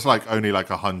 but it's like only like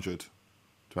 100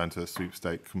 to enter a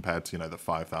sweepstake compared to the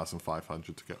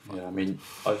 5,500 to get. Yeah, I mean,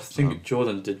 I think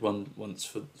Jordan did one once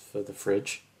for the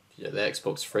fridge. Yeah, the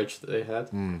Xbox fridge that they had.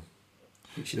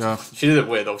 She did it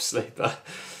weird, obviously, but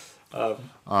and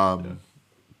I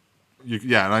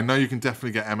know you can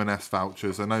definitely get M&S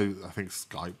vouchers. I think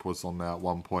Skype was on there at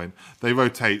one point. They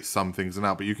rotate some things and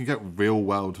out, but you can get real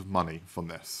world money from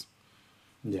this.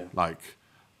 Yeah, like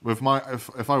with my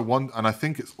if I want, and I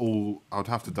think it's all. I would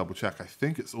have to double check. I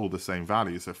think it's all the same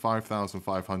value. So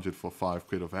 5,500 for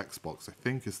 £5 of Xbox. I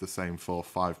think is the same for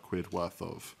 £5 worth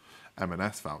of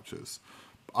M&S vouchers.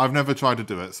 I've never tried to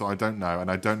do it, so I don't know, and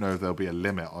I don't know if there'll be a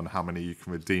limit on how many you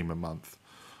can redeem a month.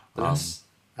 That's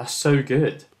so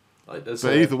good. Like, but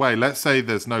either way, let's say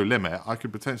there's no limit. I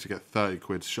could potentially get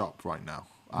 £30 shop right now.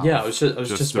 Yeah, I was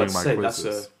just about to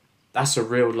say that's a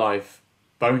real life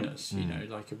bonus. You know,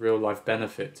 like a real life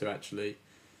benefit to actually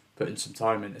put in some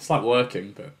time in. It's like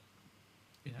working, but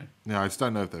Yeah, I just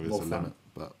don't know if there is a limit,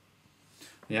 but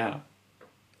yeah,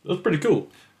 that's pretty cool.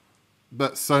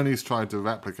 But Sony's tried to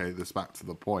replicate this back to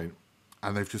the point,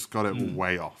 and they've just got it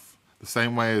way off. The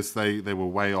same way as they were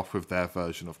way off with their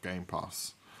version of Game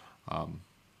Pass. I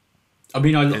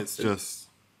mean, it's just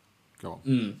go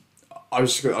on. I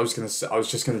was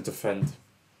just gonna defend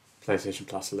PlayStation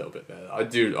Plus a little bit there. I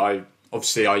do. I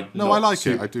like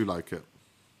it. I do like it.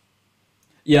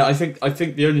 Yeah, I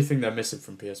think the only thing they're missing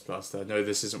from PS Plus, though, I know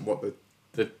this isn't what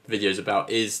the video's about,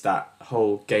 is that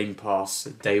whole Game Pass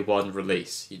day one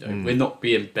release. We're not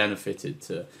being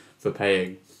benefited for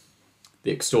paying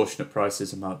the extortionate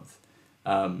prices a month.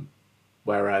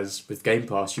 Whereas with Game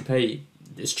Pass,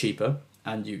 it's cheaper,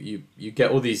 and you get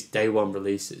all these day one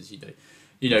releases.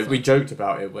 We joked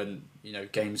about it when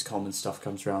Gamescom and stuff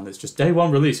comes around. It's just day one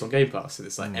release on Game Pass, and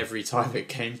it's like every time a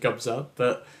game comes up.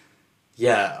 But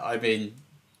yeah, I mean,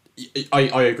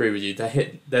 I agree with you.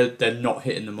 They're not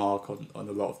hitting the mark on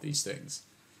a lot of these things.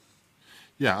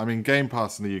 Yeah, I mean, Game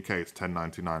Pass in the UK is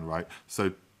 $10.99, right?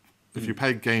 So if you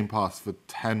pay Game Pass for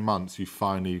 10 months,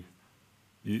 7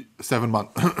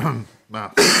 months.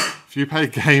 Math. If you pay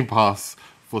Game Pass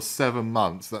for 7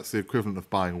 months, that's the equivalent of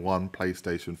buying one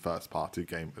PlayStation first-party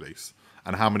game release.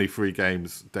 And how many free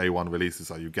games day one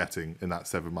releases are you getting in that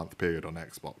 7-month period on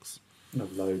Xbox? No,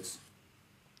 loads.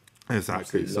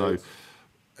 Exactly. So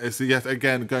it's yet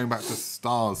again going back to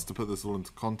Stars to put this all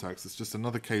into context. It's just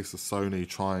another case of Sony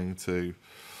trying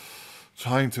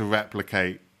to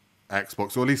replicate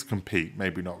Xbox, or at least compete,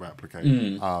 maybe not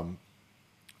replicate.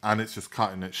 And it's just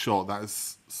cutting it short. That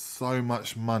is so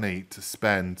much money to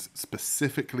spend,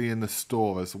 specifically in the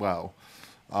store as well,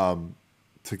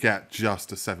 to get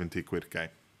just a £70 game.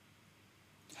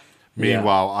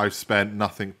 Meanwhile, I've spent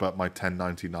nothing but my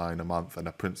 $10.99 a month and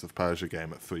a Prince of Persia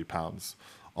game at £3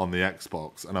 on the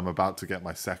Xbox, and I'm about to get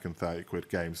my second £30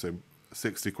 game, so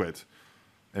 £60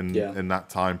 in that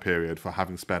time period for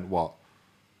having spent what?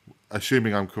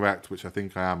 Assuming I'm correct, which I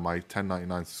think I am, my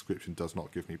 $10.99 subscription does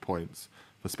not give me points.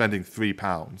 For spending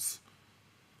 £3,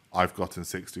 I've gotten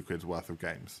 £60 worth of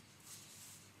games.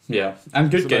 Yeah,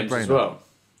 and good games as well.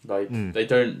 Like they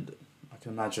don't. I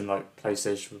can imagine like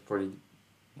PlayStation would probably,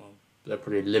 they'll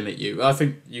probably limit you. I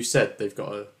think you said they've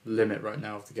got a limit right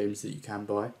now of the games that you can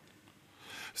buy.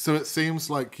 So it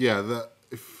seems like that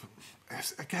if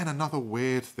it's again another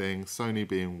weird thing, Sony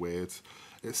being weird.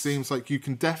 It seems like you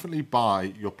can definitely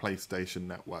buy your PlayStation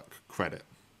Network credit,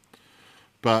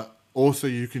 but also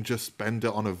you can just spend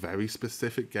it on a very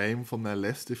specific game from their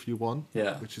list if you want.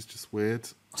 Yeah, which is just weird.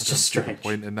 It's just strange. See the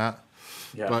point in that.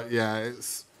 Yeah, but yeah,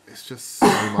 it's just so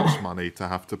much money to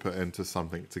have to put into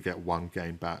something to get one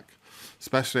game back,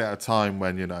 especially at a time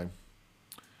when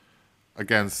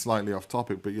again, slightly off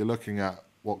topic, but you're looking at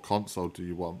what console do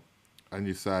you want, and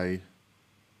you say,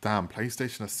 damn,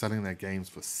 PlayStation are selling their games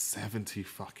for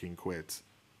 £70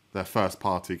 their first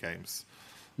party games.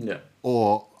 Yeah.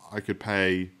 Or I could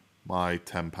pay my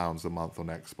 £10 a month on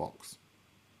Xbox,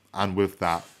 and with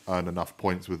that earn enough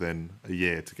points within a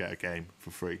year to get a game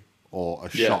for free, or a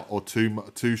shot, or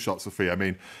two shots for free. I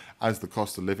mean, as the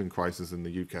cost of living crisis in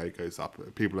the UK goes up,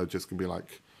 people are just gonna be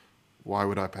like, why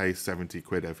would I pay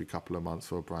 £70 every couple of months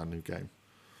for a brand new game?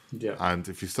 Yeah. And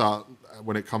if you start,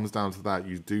 when it comes down to that,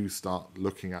 you do start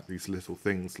looking at these little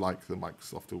things like the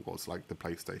Microsoft Awards, like the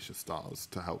PlayStation Stars,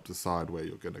 to help decide where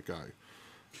you're going to go.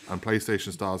 And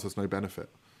PlayStation Stars has no benefit.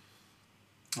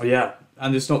 Oh yeah,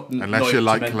 and it's not Unless not you even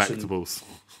like to mention, collectibles.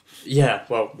 yeah,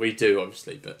 well, we do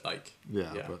obviously, but like,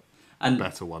 Yeah, yeah, but and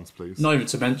better ones, please. not even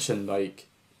to mention like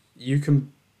you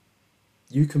can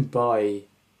buy.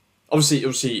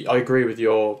 Obviously, I agree with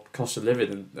your cost of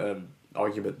living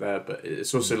argument there, but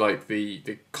it's also like the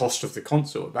cost of the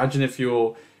console. Imagine if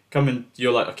you're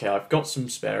like, okay, I've got some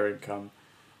spare income,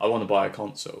 I want to buy a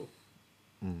console.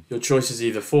 Your choice is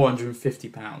either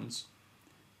 £450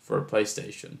 for a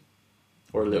PlayStation,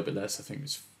 or a little bit less. I think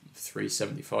it's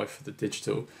 £375 for the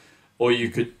digital, or you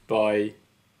could buy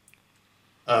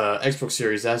Xbox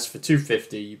Series S for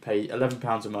 £250. You pay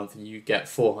 £11 a month, and you get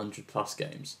 400 plus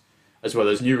games, as well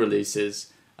as new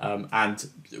releases, and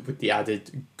with the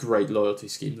added great loyalty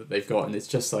scheme that they've got. And it's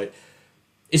just like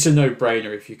it's a no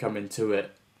brainer if you come into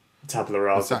it tabula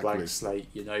rasa, Exactly. blank slate.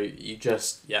 You know, you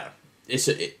just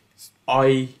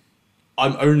I'm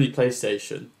only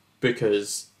PlayStation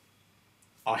because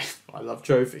I love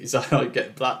trophies. I like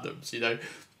getting platinums. You know,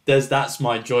 that's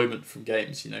my enjoyment from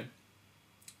games. You know,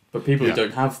 but people who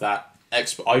don't have that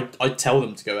I tell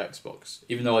them to go Xbox,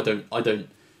 even though I don't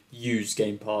use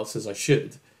Game Pass as I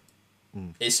should.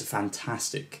 It's a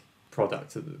fantastic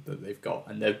product that they've got,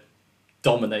 and they're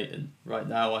dominating right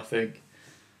now, I think.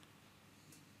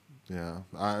 Yeah,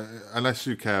 unless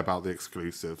you care about the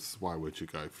exclusives, why would you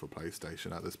go for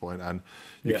PlayStation at this point? And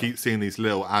you keep seeing these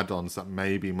little add-ons that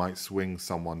maybe might swing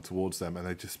someone towards them, and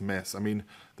they just miss. I mean,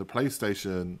 the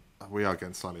PlayStation, we are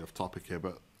getting slightly off topic here,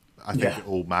 but I think it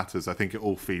all matters. I think it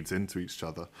all feeds into each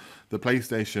other. The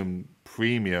PlayStation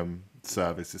Premium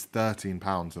service is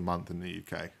 £13 a month in the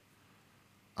UK,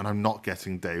 and I'm not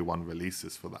getting day one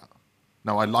releases for that.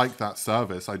 Now, I like that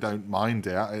service. I don't mind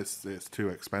it. It's too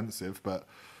expensive, but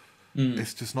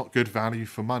it's just not good value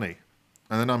for money.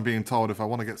 And then I'm being told if I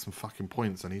want to get some fucking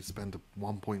points, I need to spend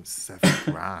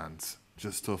 1.7 grand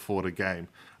just to afford a game.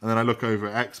 And then I look over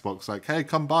at Xbox like, hey,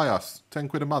 come buy us. 10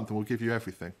 quid a month and we'll give you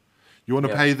everything. You want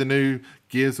to pay the new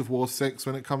Gears of War 6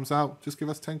 when it comes out? Just give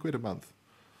us 10 quid a month.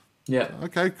 Yeah.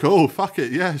 Okay, cool. Fuck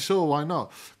it. Yeah, sure. Why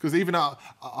not? Because even at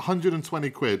 120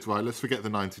 quid, right, let's forget the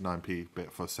 99p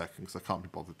bit for a second because I can't be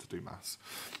bothered to do maths.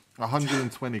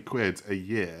 120 quid a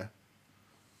year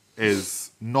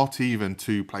is not even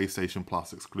 2 PlayStation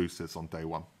Plus exclusives on day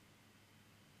one.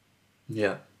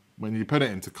 Yeah. When you put it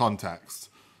into context,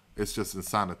 it's just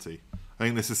insanity. I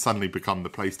think this has suddenly become the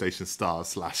PlayStation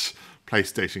Stars /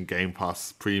 PlayStation Game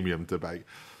Pass Premium debate.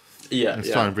 Yeah.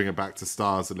 Let's try and bring it back to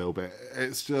Stars a little bit.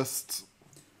 It's just...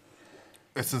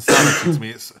 It's insanity to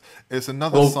me. It's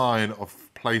another sign of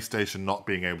PlayStation not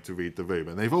being able to read the room.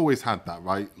 And they've always had that,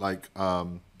 right? Like...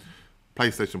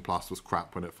 PlayStation Plus was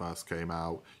crap when it first came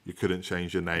out. You couldn't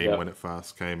change your name when it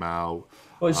first came out.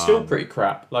 Well, it's still pretty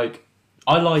crap. Like,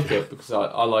 I like it because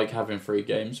I like having free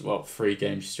games. Well, free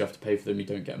games, you still have to pay for them. You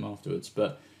don't get them afterwards.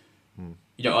 But, you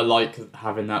know, I like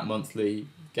having that monthly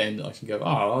game that I can go,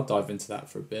 I'll dive into that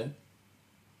for a bit.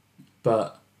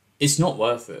 But it's not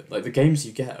worth it. Like, the games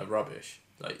you get are rubbish.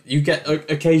 Like,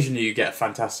 occasionally you get a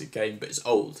fantastic game, but it's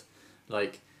old.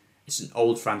 Like, it's an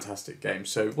old fantastic game.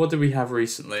 So what did we have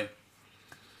recently?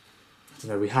 I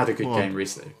don't know, we had a good game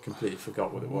recently. Completely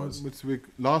forgot what it was.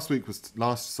 Last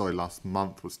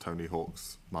month was Tony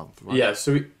Hawk's month, right?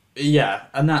 Yeah,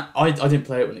 and that I didn't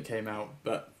play it when it came out,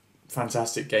 but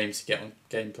fantastic game to get on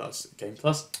Game Plus. Game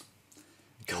Plus?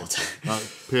 God.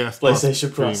 PS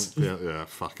PlayStation Plus. Yeah,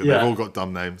 fuck it. They've all got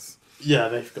dumb names. Yeah,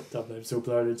 they've got dumb names all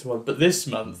blown into one. But this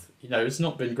month, you know, it's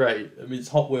not been great. I mean, it's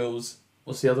Hot Wheels.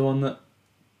 What's the other one that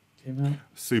came out?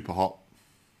 Super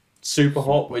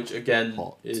Hot, which again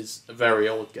is a very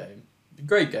old game.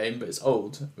 Great game, but it's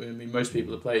old. I mean, most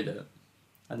people have played it,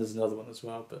 and there's another one as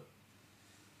well. But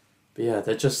yeah,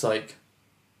 they're just like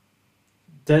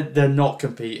they're not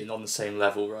competing on the same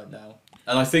level right now.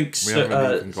 And I think we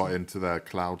haven't even got into their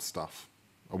cloud stuff.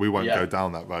 We won't go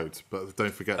down that road, but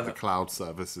don't forget the cloud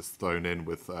service is thrown in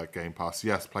with Game Pass.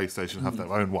 Yes, PlayStation have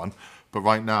their own one, but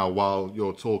right now, while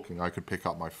you're talking, I could pick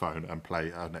up my phone and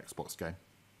play an Xbox game.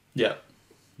 Yeah.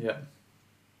 Yeah,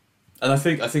 and I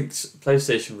think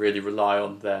PlayStation really rely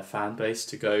on their fan base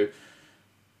to go,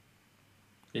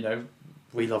 you know,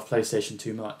 we love PlayStation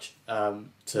too much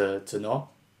to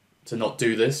not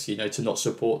do this, you know, to not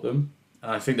support them,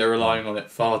 and I think they're relying on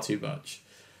it far too much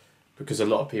because a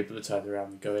lot of people are turning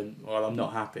around and going, well, I'm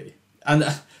not happy. And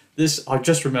this, I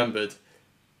just remembered,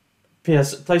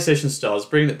 PlayStation Stars,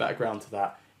 bringing it back around to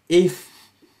that, if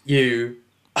you...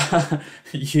 For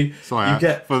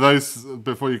those,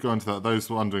 before you go into that, those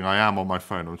wondering, I am on my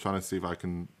phone. I'm trying to see if I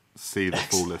can see the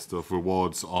full list of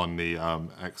rewards on the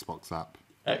Xbox app.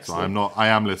 Excellent. So I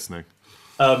am listening.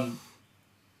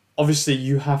 obviously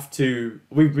you have to.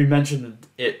 We mentioned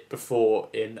it before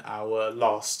in our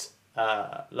last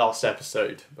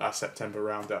episode, our September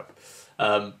roundup.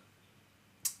 Um,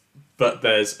 but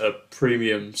there's a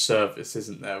premium service,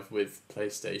 isn't there, with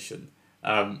PlayStation?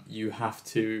 You have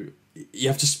to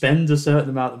spend a certain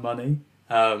amount of money,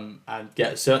 and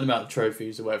get a certain amount of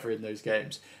trophies or whatever in those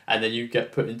games, and then you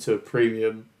get put into a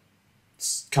premium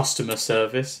customer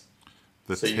service.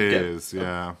 The So you tiers, get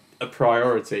yeah. a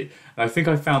priority. And I think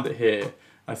I found it here.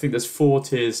 I think there's 4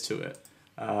 tiers to it.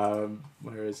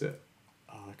 Where is it?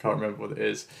 Oh, I can't remember what it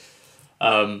is.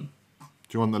 Um, Do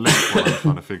you want the link while I'm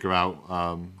trying to figure out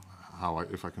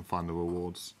if I can find the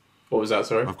rewards? what was that?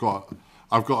 Sorry. I've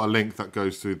got a link that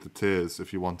goes through the tiers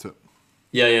if you want it.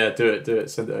 Yeah. Do it.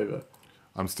 Send it over.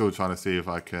 I'm still trying to see if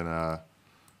I can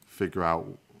figure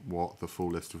out what the full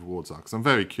list of rewards are because I'm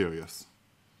very curious.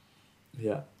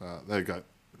 Yeah. There you go.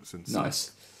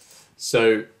 Nice.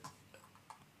 So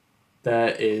there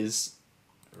is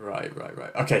right.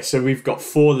 Okay, so we've got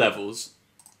 4 levels,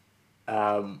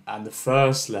 and the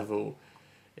first level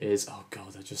is I've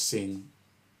just seen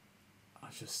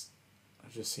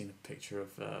a picture of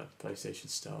PlayStation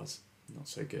stars. Not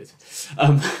so good.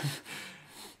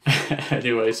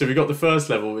 Anyway, so we got the first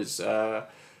level, which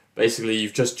basically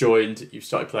you've just joined, you've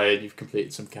started playing, you've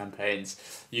completed some campaigns.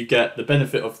 You get the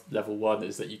benefit of level 1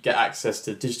 is that you get access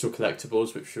to digital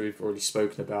collectibles, which we've already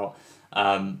spoken about,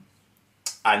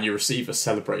 and you receive a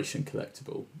celebration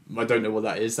collectible. I don't know what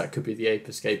that is. That could be the Ape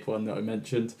Escape one that I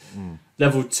mentioned.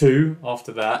 Level 2,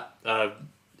 after that,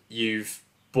 you've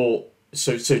bought.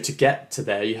 So to get to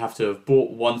there, you have to have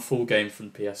bought 1 full game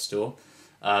from the PS Store,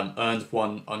 earned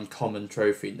 1 uncommon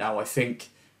trophy. Now, I think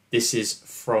this is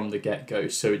from the get-go,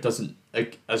 so it doesn't,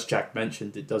 as Jack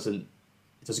mentioned, it doesn't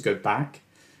go back.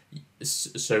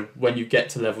 So when you get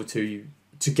to level 2, you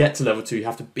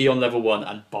have to be on level 1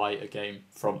 and buy a game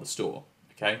from the store.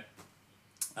 Okay.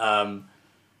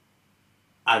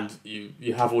 And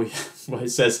you have all. Well, it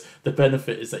says the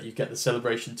benefit is that you get the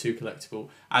Celebration 2 collectible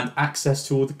and access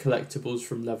to all the collectibles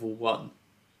from level 1.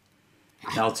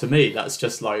 Now, to me, that's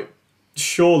just like,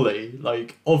 surely,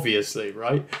 like, obviously,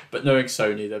 right? But knowing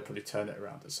Sony, they'll probably turn it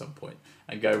around at some point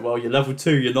and go, well, you're level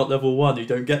 2, you're not level 1, you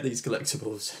don't get these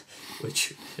collectibles,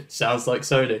 which sounds like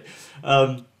Sony.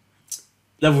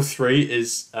 Level 3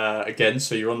 is, again,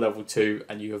 so you're on level 2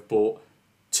 and you have bought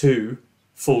 2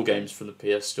 full games from the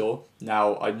PS Store.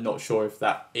 Now, I'm not sure if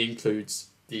that includes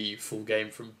the full game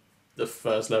from the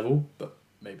first level, but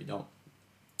maybe not.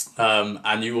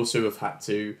 And you also have had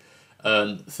to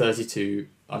earn 32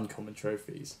 uncommon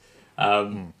trophies.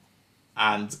 And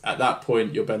at that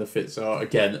point, your benefits are,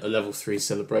 again, a level 3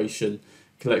 celebration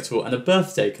collectible and a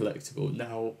birthday collectible.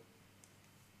 Now,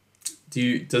 do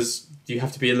you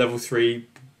have to be a level 3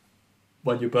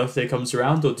 when your birthday comes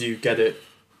around, or do you get it,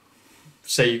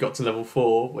 say you got to level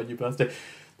 4 when your birthday?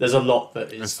 There's a lot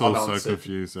that is unanswered. It's so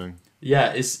confusing.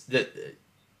 Yeah, it's that.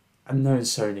 And knowing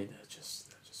Sony, they'll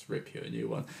just rip you a new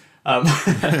one.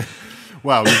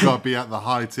 Well, you've got to be at the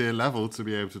high tier level to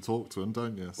be able to talk to them,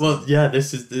 don't you? So. Well, yeah,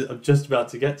 I'm just about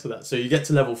to get to that. So you get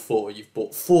to level 4, you've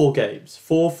bought 4 games,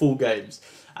 4 full games,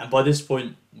 and by this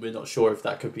point, we're not sure if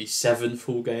that could be 7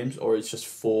 full games or it's just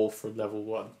 4 from level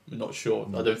 1. We're not sure.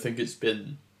 I don't think it's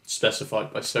been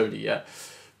specified by Sony yet.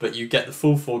 But you get the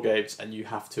full 4 games and you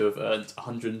have to have earned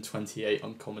 128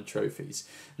 uncommon trophies.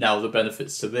 Now, the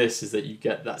benefits to this is that you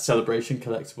get that celebration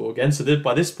collectible again. So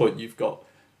by this point, you've got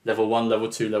level 1, level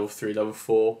 2, level 3, level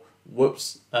 4.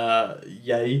 Whoops.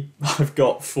 Yay. I've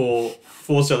got 4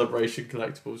 celebration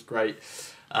collectibles. Great.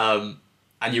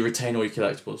 And you retain all your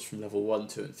collectibles from level 1,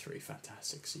 2, and 3.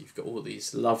 Fantastic. So you've got all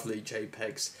these lovely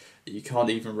JPEGs that you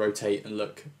can't even rotate and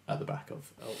look at the back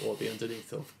of or the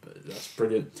underneath of. But that's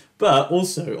brilliant. But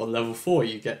also on level 4,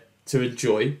 you get to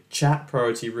enjoy chat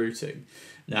priority routing.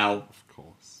 Now, of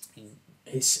course,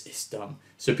 it's dumb.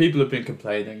 So people have been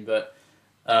complaining that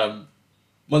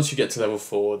once you get to level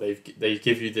 4, they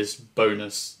give you this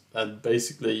bonus, and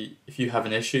basically, if you have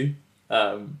an issue,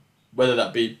 whether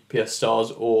that be PS Stars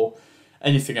or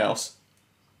anything else,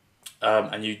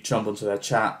 and you jump onto their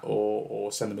chat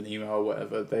or send them an email or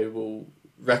whatever, they will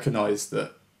recognise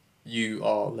that you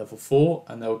are level 4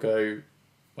 and they'll go,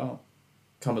 well,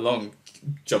 come along,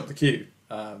 jump the queue.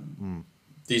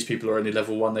 These people are only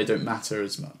level 1, they don't matter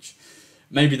as much.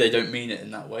 Maybe they don't mean it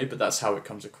in that way, but that's how it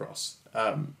comes across.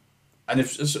 And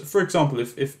if, for example,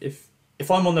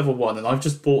 if I'm on level 1 and I've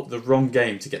just bought the wrong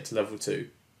game to get to level 2,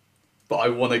 but I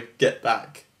want to get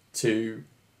back to,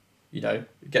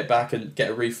 get back and get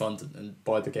a refund and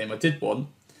buy the game I did want,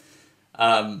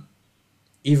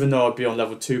 even though I'd be on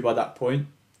level 2 by that point,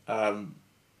 and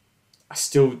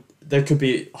there could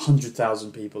be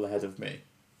 100,000 people ahead of me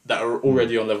that are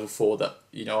already on level 4 that,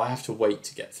 you know, I have to wait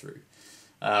to get through.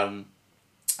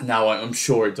 Now I'm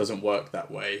sure it doesn't work that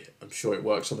way. I'm sure it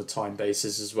works on a time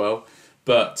basis as well.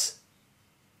 But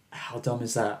how dumb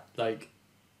is that? Like,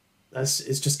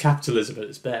 it's just capitalism at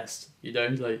its best, you know?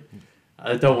 Like,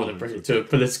 I don't want to bring it to a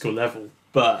political level,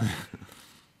 but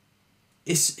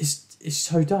it's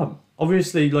so dumb.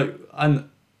 Obviously, like, and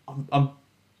I'm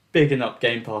bigging up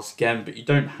Game Pass again, but you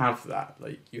don't have that.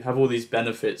 Like, you have all these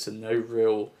benefits and no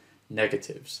real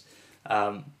negatives.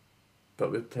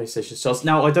 But with PlayStation Stars,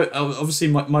 now I don't. Obviously,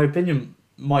 my opinion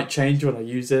might change when I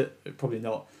use it. Probably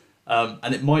not.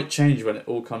 And it might change when it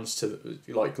all comes to,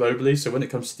 like, globally. So when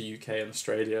it comes to the UK and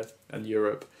Australia and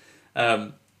Europe,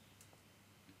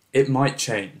 it might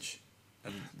change.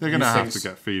 And they're going to have to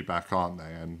get feedback, aren't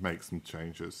they, and make some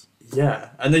changes. Yeah,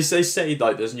 and they say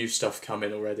like there's new stuff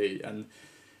coming already, and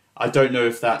I don't know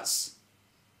if that's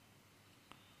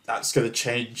going to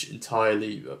change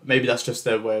entirely. Maybe that's just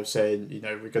their way of saying, you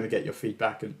know, we're going to get your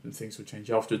feedback and things will change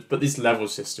afterwards. But this level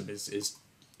system is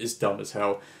dumb as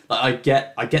hell. Like,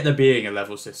 I get there being a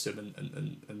level system,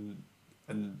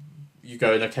 and you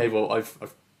going, okay, well,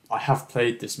 I have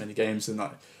played this many games and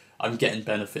I'm getting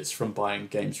benefits from buying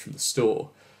games from the store.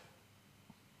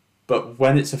 But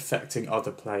when it's affecting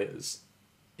other players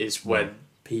is when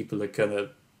people are going to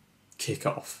kick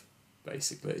off,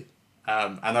 basically.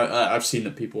 And I've seen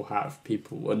that people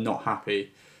are not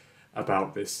happy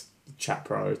about this chat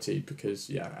priority because,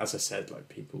 yeah, as I said, like,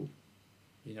 people,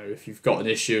 you know, if you've got an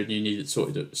issue and you need it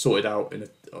sorted out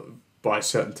by a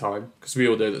certain time, because we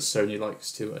all know that Sony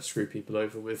likes to screw people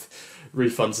over with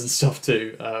refunds and stuff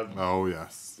too. Oh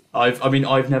yes. I've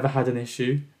never had an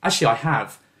issue. Actually, I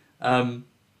have.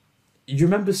 You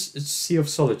remember Sea of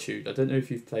Solitude? I don't know if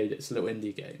you've played it. It's a little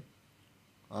indie game.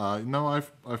 No,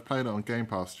 I've played it on Game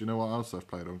Pass. Do you know what else I've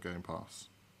played on Game Pass?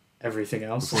 Everything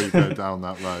else. Before you go down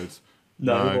that road.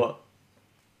 No, what?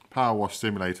 Power Wash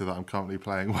Simulator that I'm currently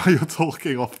playing while you're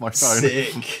talking off my phone.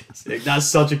 Sick. That's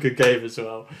such a good game as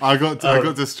well. I got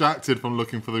distracted from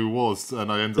looking for the rewards and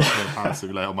I ended up playing Power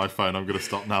Simulator on my phone. I'm going to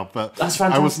stop now. But that's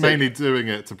fantastic. I was mainly doing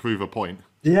it to prove a point.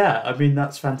 Yeah, I mean,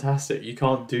 that's fantastic. You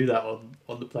can't do that on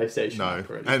the PlayStation. No.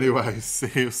 Anyway,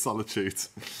 Sea of Solitude.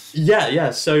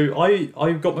 Yeah. So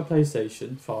I got my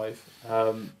PlayStation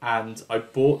 5 and I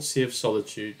bought Sea of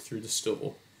Solitude through the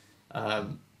store.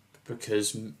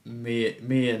 Because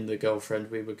me and the girlfriend,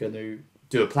 we were going to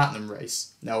do a platinum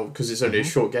race. Now, because it's only a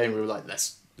short game, we were like,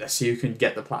 let's see who can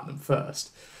get the platinum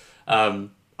first. I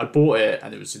bought it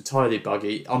and it was entirely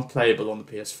buggy, unplayable on the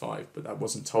PS5, but that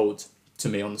wasn't told to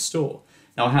me on the store.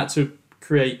 Now, I had to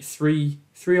create three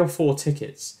or four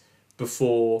tickets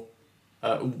before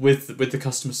with the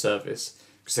customer service,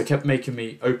 because they kept making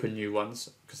me open new ones,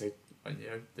 because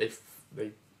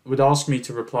they would ask me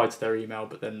to reply to their email,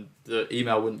 but then the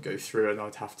email wouldn't go through and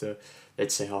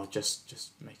they'd say, oh,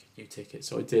 just make a new ticket.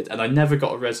 So I did. And I never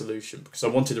got a resolution because I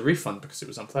wanted a refund because it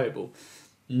was unplayable.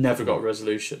 Never got a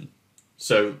resolution.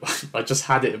 So I just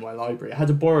had it in my library. I had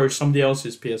to borrow somebody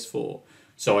else's PS4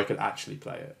 so I could actually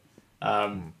play it.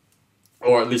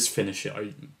 Or at least finish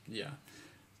it.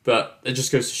 But it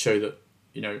just goes to show that,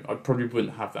 you know, I probably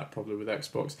wouldn't have that problem with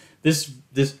Xbox. This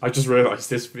I just realised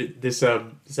this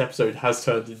episode has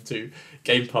turned into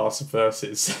Game Pass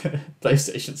versus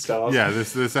PlayStation Stars. Yeah,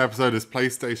 this episode is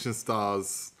PlayStation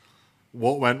Stars,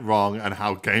 what went wrong and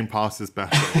how Game Pass is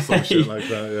better or some shit like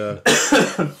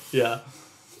that. Yeah. Yeah.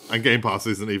 And Game Pass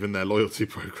isn't even their loyalty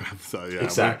program, so yeah.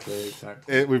 Exactly.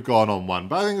 We've gone on one,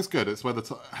 but I think it's good. It's where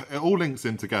it all links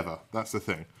in together. That's the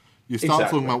thing. You start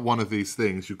talking about one of these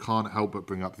things, you can't help but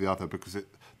bring up the other because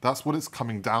that's what it's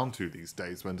coming down to these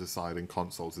days when deciding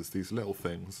consoles, is these little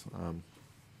things.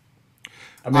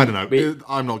 I don't know.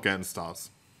 I'm not getting Stars.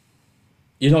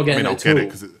 You're not getting it I'll at get all? it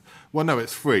because no,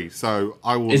 it's free, so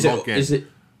I will Is log in. Is it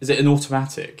an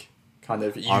automatic kind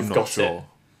of? I'm not sure.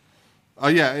 Oh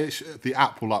yeah, the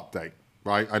app will update,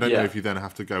 right? I don't know if you then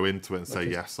have to go into it and say,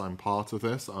 yes, I'm part of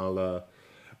this. I'll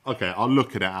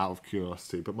look at it out of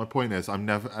curiosity. But my point is, I'm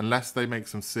never, unless they make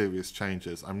some serious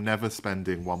changes, I'm never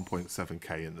spending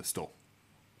 1.7k in the store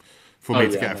for me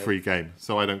to get a free game.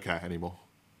 So I don't care anymore.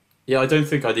 Yeah, I don't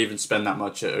think I'd even spend that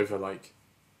much over like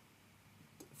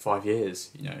 5 years.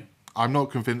 You know, I'm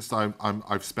not convinced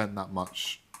I've spent that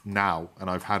much now, and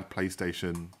I've had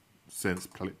PlayStation since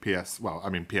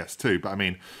PS2, but I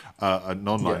mean an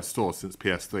online store since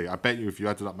PS3. I bet you if you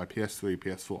added up my PS3,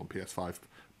 PS4, and PS5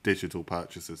 digital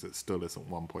purchases, it still isn't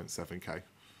 1.7k.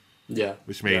 Yeah.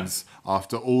 Which means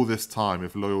after all this time,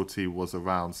 if loyalty was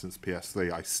around since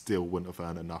PS3, I still wouldn't have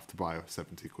earned enough to buy a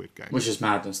 70 quid game. Which is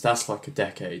madness. That's like a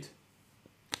decade.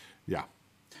 Yeah.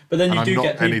 But then And you I'm do not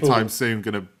get people. anytime soon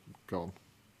going to go on.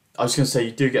 I was going to say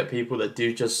you do get people that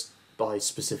do just buy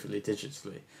specifically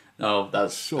digitally. Now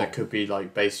Sure. that could be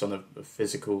like based on a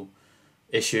physical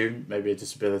issue, maybe a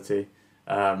disability,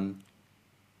 And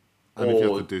if you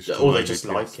have the digital, or they only just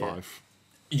PS5. like it.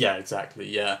 Yeah, exactly.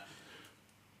 Yeah,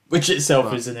 which itself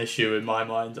But- is an issue in my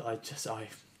mind. I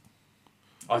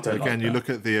don't. Again, like you that. look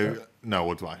at the no,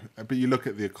 what do I? But you look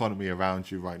at the economy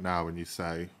around you right now, and you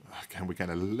say, again, we're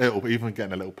getting a little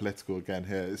political again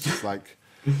here. It's just like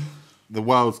the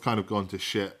world's kind of gone to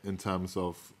shit in terms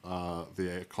of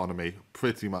the economy,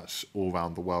 pretty much all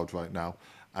around the world right now.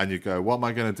 And you go, what am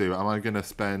I going to do? Am I going to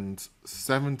spend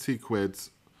 70 quid?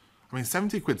 I mean,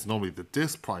 70 quid's normally the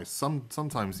disc price.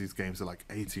 Sometimes these games are like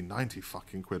 80, 90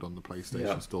 fucking quid on the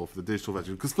PlayStation Store for the digital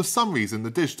version. Because for some reason, the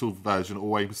digital version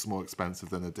always more expensive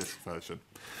than the disc version.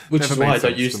 Which Never is made why I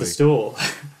don't sense use to the me. store.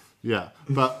 Yeah,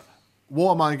 but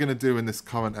what am I going to do in this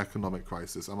current economic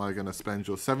crisis? Am I going to spend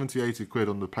your 70, 80 quid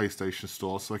on the PlayStation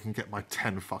Store so I can get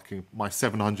my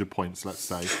 700 points, let's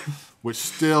say, which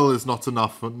still is not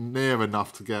enough, near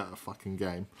enough to get a fucking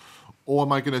game? Or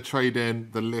am I going to trade in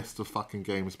the list of fucking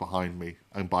games behind me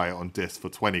and buy it on disc for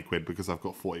 20 quid because I've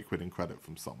got 40 quid in credit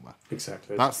from somewhere?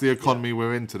 Exactly. That's the economy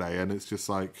we're in today, and it's just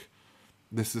like,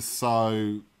 this is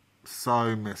so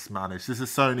mismanaged. This is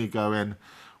Sony going,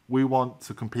 we want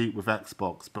to compete with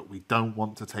Xbox, but we don't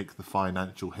want to take the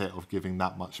financial hit of giving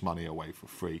that much money away for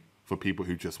free for people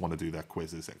who just want to do their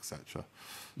quizzes, etc.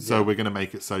 So we're going to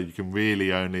make it so you can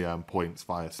really only earn points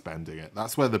via spending it.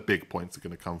 That's where the big points are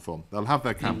going to come from. They'll have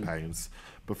their campaigns,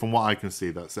 but from what I can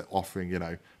see, that's it offering,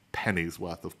 pennies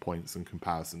worth of points in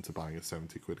comparison to buying a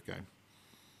 70 quid game.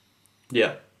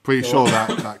 Yeah. Pretty sure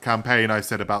that campaign I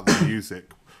said about the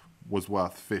music was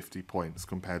worth 50 points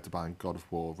compared to buying God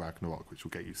of War Ragnarok, which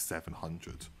will get you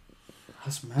 700.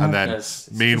 That's madness. And then, It's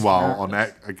just meanwhile,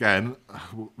 madness. again,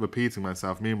 repeating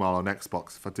myself, meanwhile on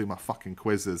Xbox, if I do my fucking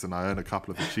quizzes and I earn a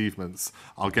couple of achievements,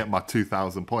 I'll get my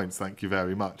 2,000 points. Thank you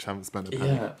very much. Haven't spent a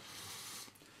penny. Yeah.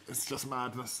 It's just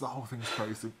madness. The whole thing's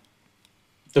crazy.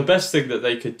 The best thing that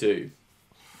they could do,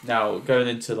 now going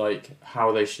into like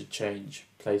how they should change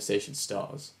PlayStation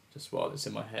Stars, just while it's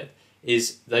in my head,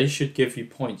 is they should give you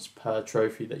points per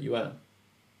trophy that you earn.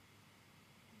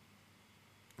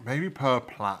 Maybe per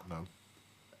platinum.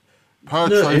 Per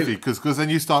No, trophy, because then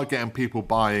you start getting people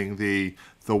buying the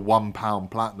 £1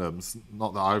 platinums.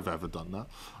 Not that I've ever done that.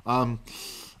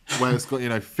 Where it's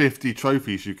got 50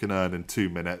 trophies you can earn in 2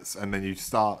 minutes, and then you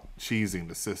start cheesing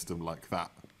the system like that.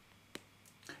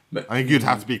 But, I think you'd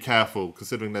have to be careful,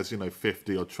 considering there's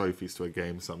 50 odd trophies to a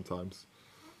game sometimes.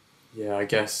 yeah, I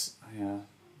guess. Yeah.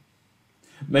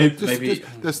 Maybe.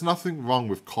 There's nothing wrong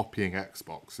with copying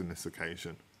Xbox in this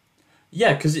occasion.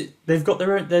 Yeah, because they've got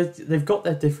their own. They've got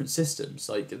their different systems.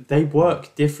 Like they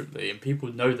work differently, and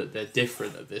people know that they're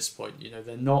different at this point.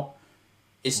 They're not.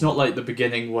 It's not like the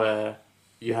beginning where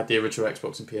you had the original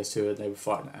Xbox and PS2 and they were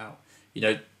fighting it out.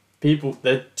 People.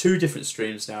 They're two different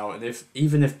streams now, and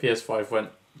even if PS5 went,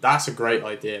 that's a great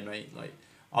idea, mate. Like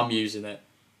I'm using it.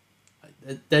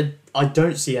 I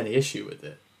don't see any issue with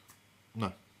it.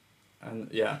 No. And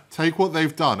yeah. Take what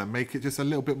they've done and make it just a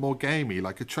little bit more gamey,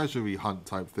 like a treasury hunt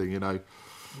type thing, Yeah.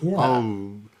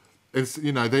 Oh, it's they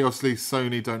obviously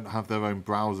Sony don't have their own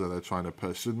browser they're trying to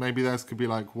push. So maybe theirs could be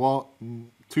like, what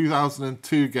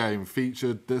 2002 game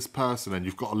featured this person, and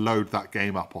you've got to load that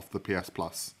game up off the PS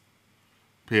Plus,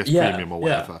 PS Premium or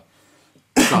whatever.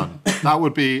 Done. That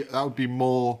would be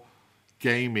more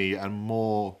gamey and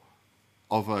more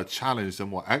of a challenge than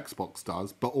what Xbox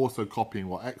does, but also copying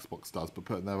what Xbox does, but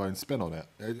putting their own spin on it.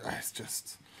 It's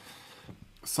just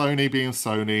Sony being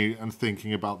Sony and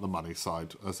thinking about the money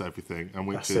side as everything, and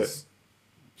which is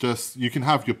just you can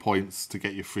have your points to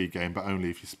get your free game, but only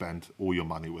if you spend all your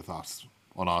money with us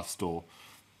on our store.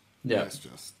 Yeah, it's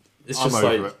just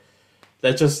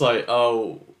they're just like,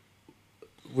 oh,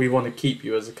 we want to keep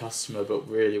you as a customer, but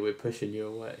really we're pushing you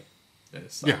away.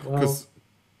 It's like, because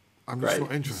I'm just great.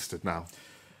 not interested now.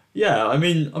 Yeah, I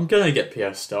mean, I'm going to get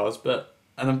PS Stars, and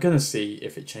I'm going to see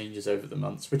if it changes over the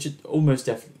months, which it almost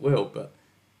definitely will, but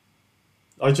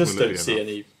I just don't see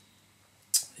any...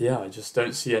 Yeah, I just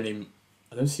don't see any...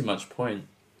 I don't see much point.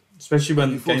 Especially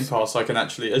when Game Pass, I can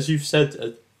actually... As you've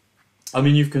said,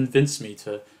 you've convinced me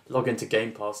to log into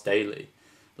Game Pass daily.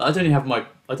 Like, I don't even have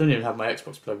my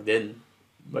Xbox plugged in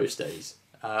most days,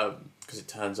 because it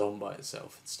turns on by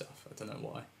itself and stuff. I don't know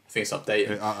why. I think it's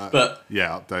updated. But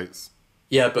yeah, updates.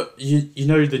 Yeah, but you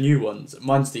know the new ones.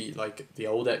 Mine's the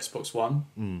old Xbox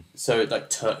One, so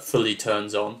it fully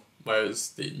turns on.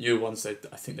 Whereas the new ones, I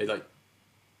think they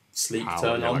sleep Power,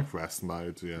 turn on. like rest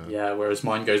mode, yeah. Yeah, whereas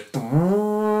mine goes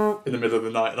in the middle of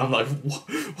the night, and I'm like,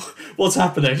 what's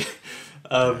happening?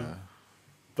 Yeah.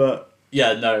 But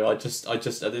yeah, no, I just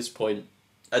at this point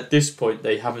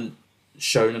they haven't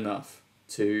shown enough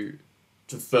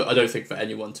I don't think for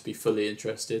anyone to be fully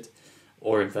interested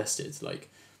or invested. Like,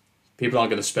 people aren't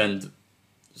going to spend,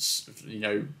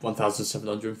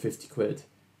 1,750 quid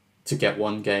to get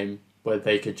one game where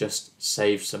they could just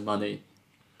save some money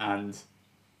and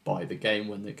buy the game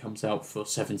when it comes out for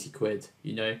 70 quid,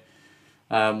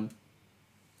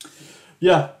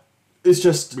 Yeah, it's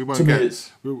just, We won't to me,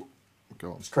 get...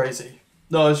 Go on. it's crazy.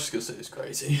 No, I was just going to say it's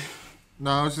crazy.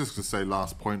 No, I was just going to say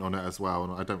last point on it as well,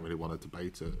 and I don't really want to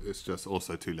debate it. It's just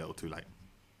also too little, too late.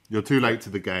 You're too late to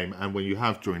the game, and when you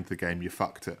have joined the game, you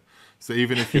fucked it. So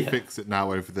even if you fix it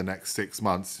now over the next 6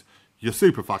 months, you're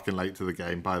super fucking late to the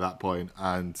game by that point,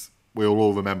 and we'll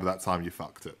all remember that time you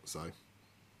fucked it. So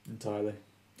entirely.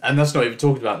 And that's not even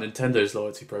talking about Nintendo's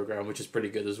loyalty program, which is pretty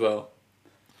good as well.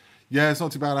 Yeah, it's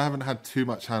not too bad. I haven't had too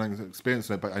much hands experience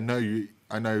in it, but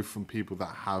I know from people that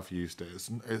have used it,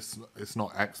 it's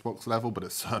not Xbox level, but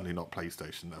it's certainly not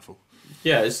PlayStation level.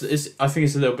 Yeah, it's I think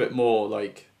it's a little bit more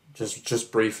like,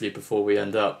 just briefly before we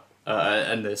end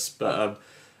this, but I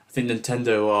think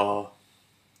Nintendo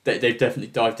they've definitely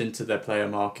dived into their player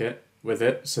market with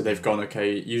it. So they've gone,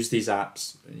 okay, use these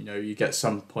apps. You get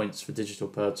some points for digital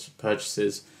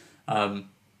purchases, but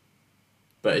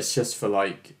it's just for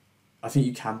like, I think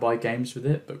you can buy games with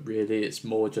it, but really it's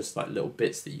more just like little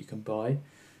bits that you can buy.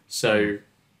 So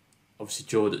obviously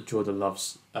Jordan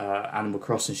loves Animal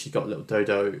Crossing. She got a little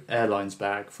Dodo Airlines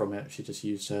bag from it. She just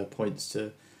used her points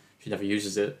to. She never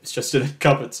uses it. It's just in a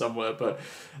cupboard somewhere. But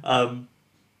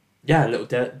yeah, a little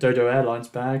Dodo Airlines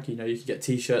bag. You can get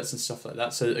T-shirts and stuff like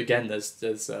that. So again, there's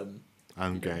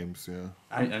and games, yeah,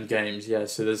 and games, yeah.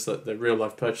 So there's the real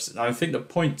life purchases. And I think the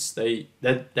points they're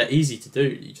easy to do.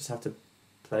 You just have to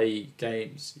play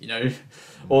games,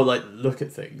 or like look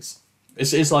at things.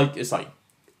 It's like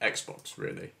Xbox,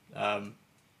 really.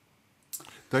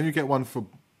 Don't you get one for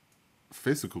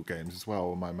physical games as well?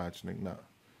 Or am I imagining that?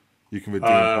 You can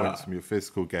redeem points from your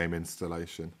physical game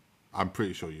installation. I'm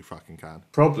pretty sure you fucking can.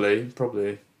 Probably.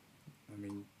 I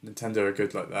mean, Nintendo are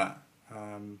good like that.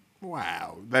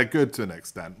 Wow, they're good to an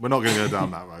extent. We're not going to go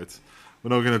down that road. We're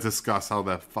not going to discuss how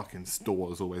their fucking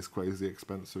store is always crazy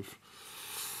expensive.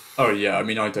 Oh yeah, I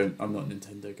mean, I'm not a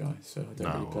Nintendo guy, so I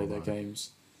don't really play their games.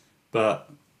 But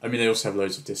I mean, they also have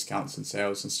loads of discounts and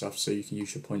sales and stuff, so you can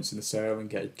use your points in the sale and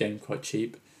get a game quite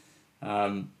cheap.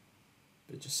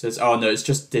 It just says, oh no, it's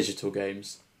just digital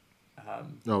games.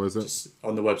 Oh, is it? Just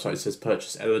on the website it says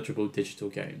purchase eligible digital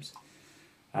games.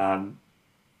 Yeah,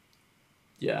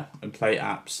 and play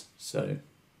apps. So.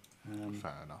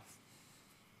 Fair enough.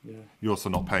 Yeah. You're also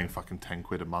not paying fucking 10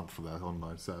 quid a month for their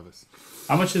online service.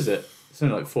 How much is it? It's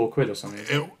only like 4 quid or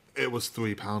something. It was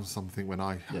 £3 something when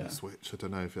I had a Switch. I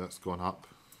don't know if that's gone up.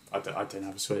 I don't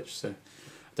have a Switch, so I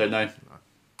don't know. No.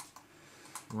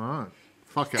 Right.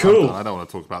 Fuck it. Cool. I don't want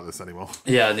to talk about this anymore.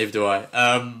 Yeah, neither do I.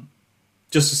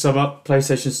 Just to sum up,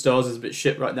 PlayStation Stars is a bit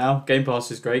shit right now. Game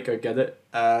Pass is great, go get it.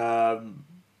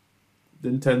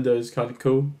 Nintendo is kind of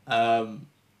cool.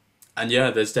 And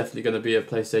yeah, there's definitely going to be a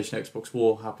PlayStation Xbox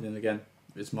war happening again.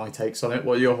 Is my takes on it.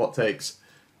 What are your hot takes?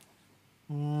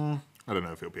 I don't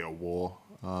know if it'll be a war,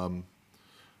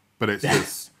 but it's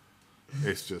just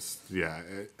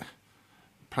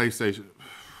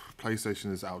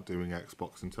PlayStation is outdoing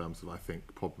Xbox in terms of, I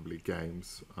think, probably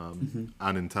games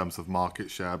and in terms of market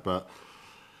share, but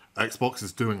Xbox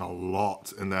is doing a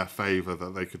lot in their favour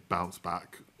that they could bounce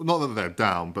back. Not that they're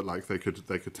down, but like they could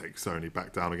take Sony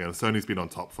back down again. Sony's been on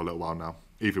top for a little while now,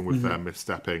 even with their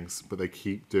missteppings, but they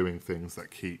keep doing things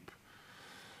that keep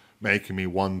making me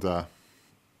wonder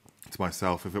to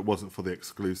myself, if it wasn't for the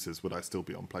exclusives, would I still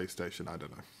be on PlayStation? I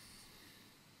don't know.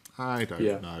 I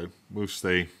don't know. We'll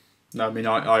see. No, I mean,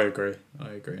 I agree.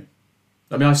 I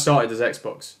mean, I started as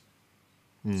Xbox.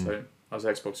 So I was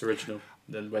Xbox original,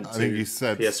 then went to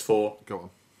PS4. Go on.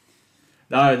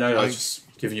 No, I was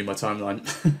just giving you my timeline.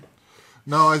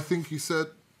 No, I think you said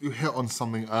you hit on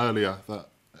something earlier that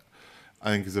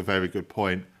I think is a very good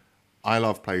point. I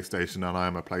love PlayStation and I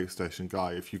am a PlayStation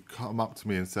guy. If you come up to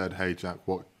me and said, "Hey Jack,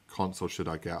 what console should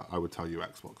I get?" I would tell you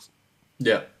Xbox.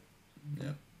 Yeah.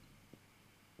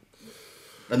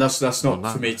 And that's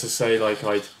not for me to say like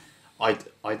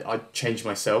I'd change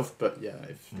myself, but yeah,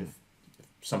 if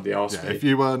somebody asked me,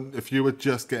 if you were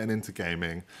just getting into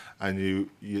gaming and you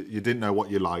didn't know what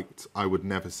you liked, I would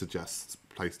never suggest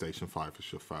PlayStation 5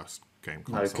 as your first game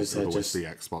console. No, because it would always be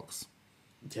Xbox.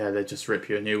 Yeah, they just rip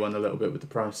you a new one a little bit with the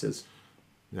prices.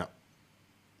 Yeah.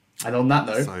 And on that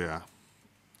note, so yeah,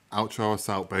 Outro us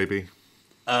out, baby.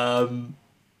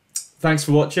 Thanks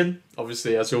for watching.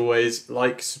 Obviously, as always,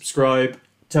 like, subscribe,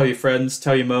 tell your friends,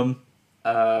 tell your mum.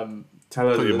 Tell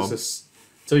her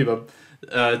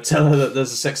that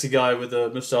there's a sexy guy with a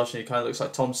moustache and he kind of looks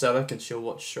like Tom Selleck, and she'll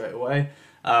watch straight away.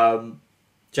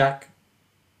 Jack,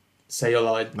 say your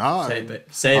line. No, say it,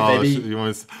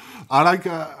 baby. I like.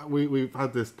 We've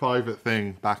had this private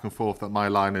thing back and forth that my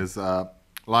line is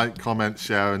like, comment,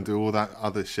 share, and do all that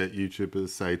other shit YouTubers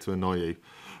say to annoy you.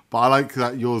 But I like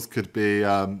that yours could be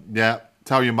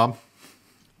tell your mum.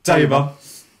 Tell your mum.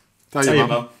 Tell your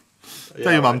mum.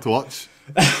 Tell your mum to watch.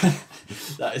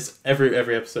 That is every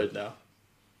episode now.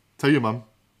 Tell your mum.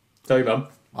 Tell your mum.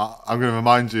 I'm going to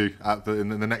remind you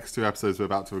in the next 2 episodes we're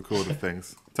about to record of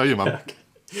things. Tell your mum. Okay.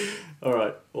 All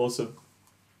right, awesome.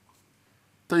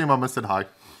 Tell your mum I said hi.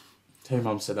 Tell your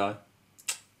mum said hi.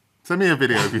 Send me a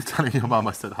video of you telling your mum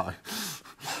I said hi.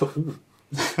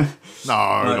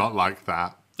 No, not like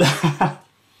that.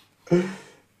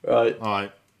 Right. All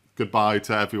right. Goodbye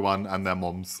to everyone and their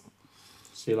mums.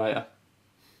 See you later.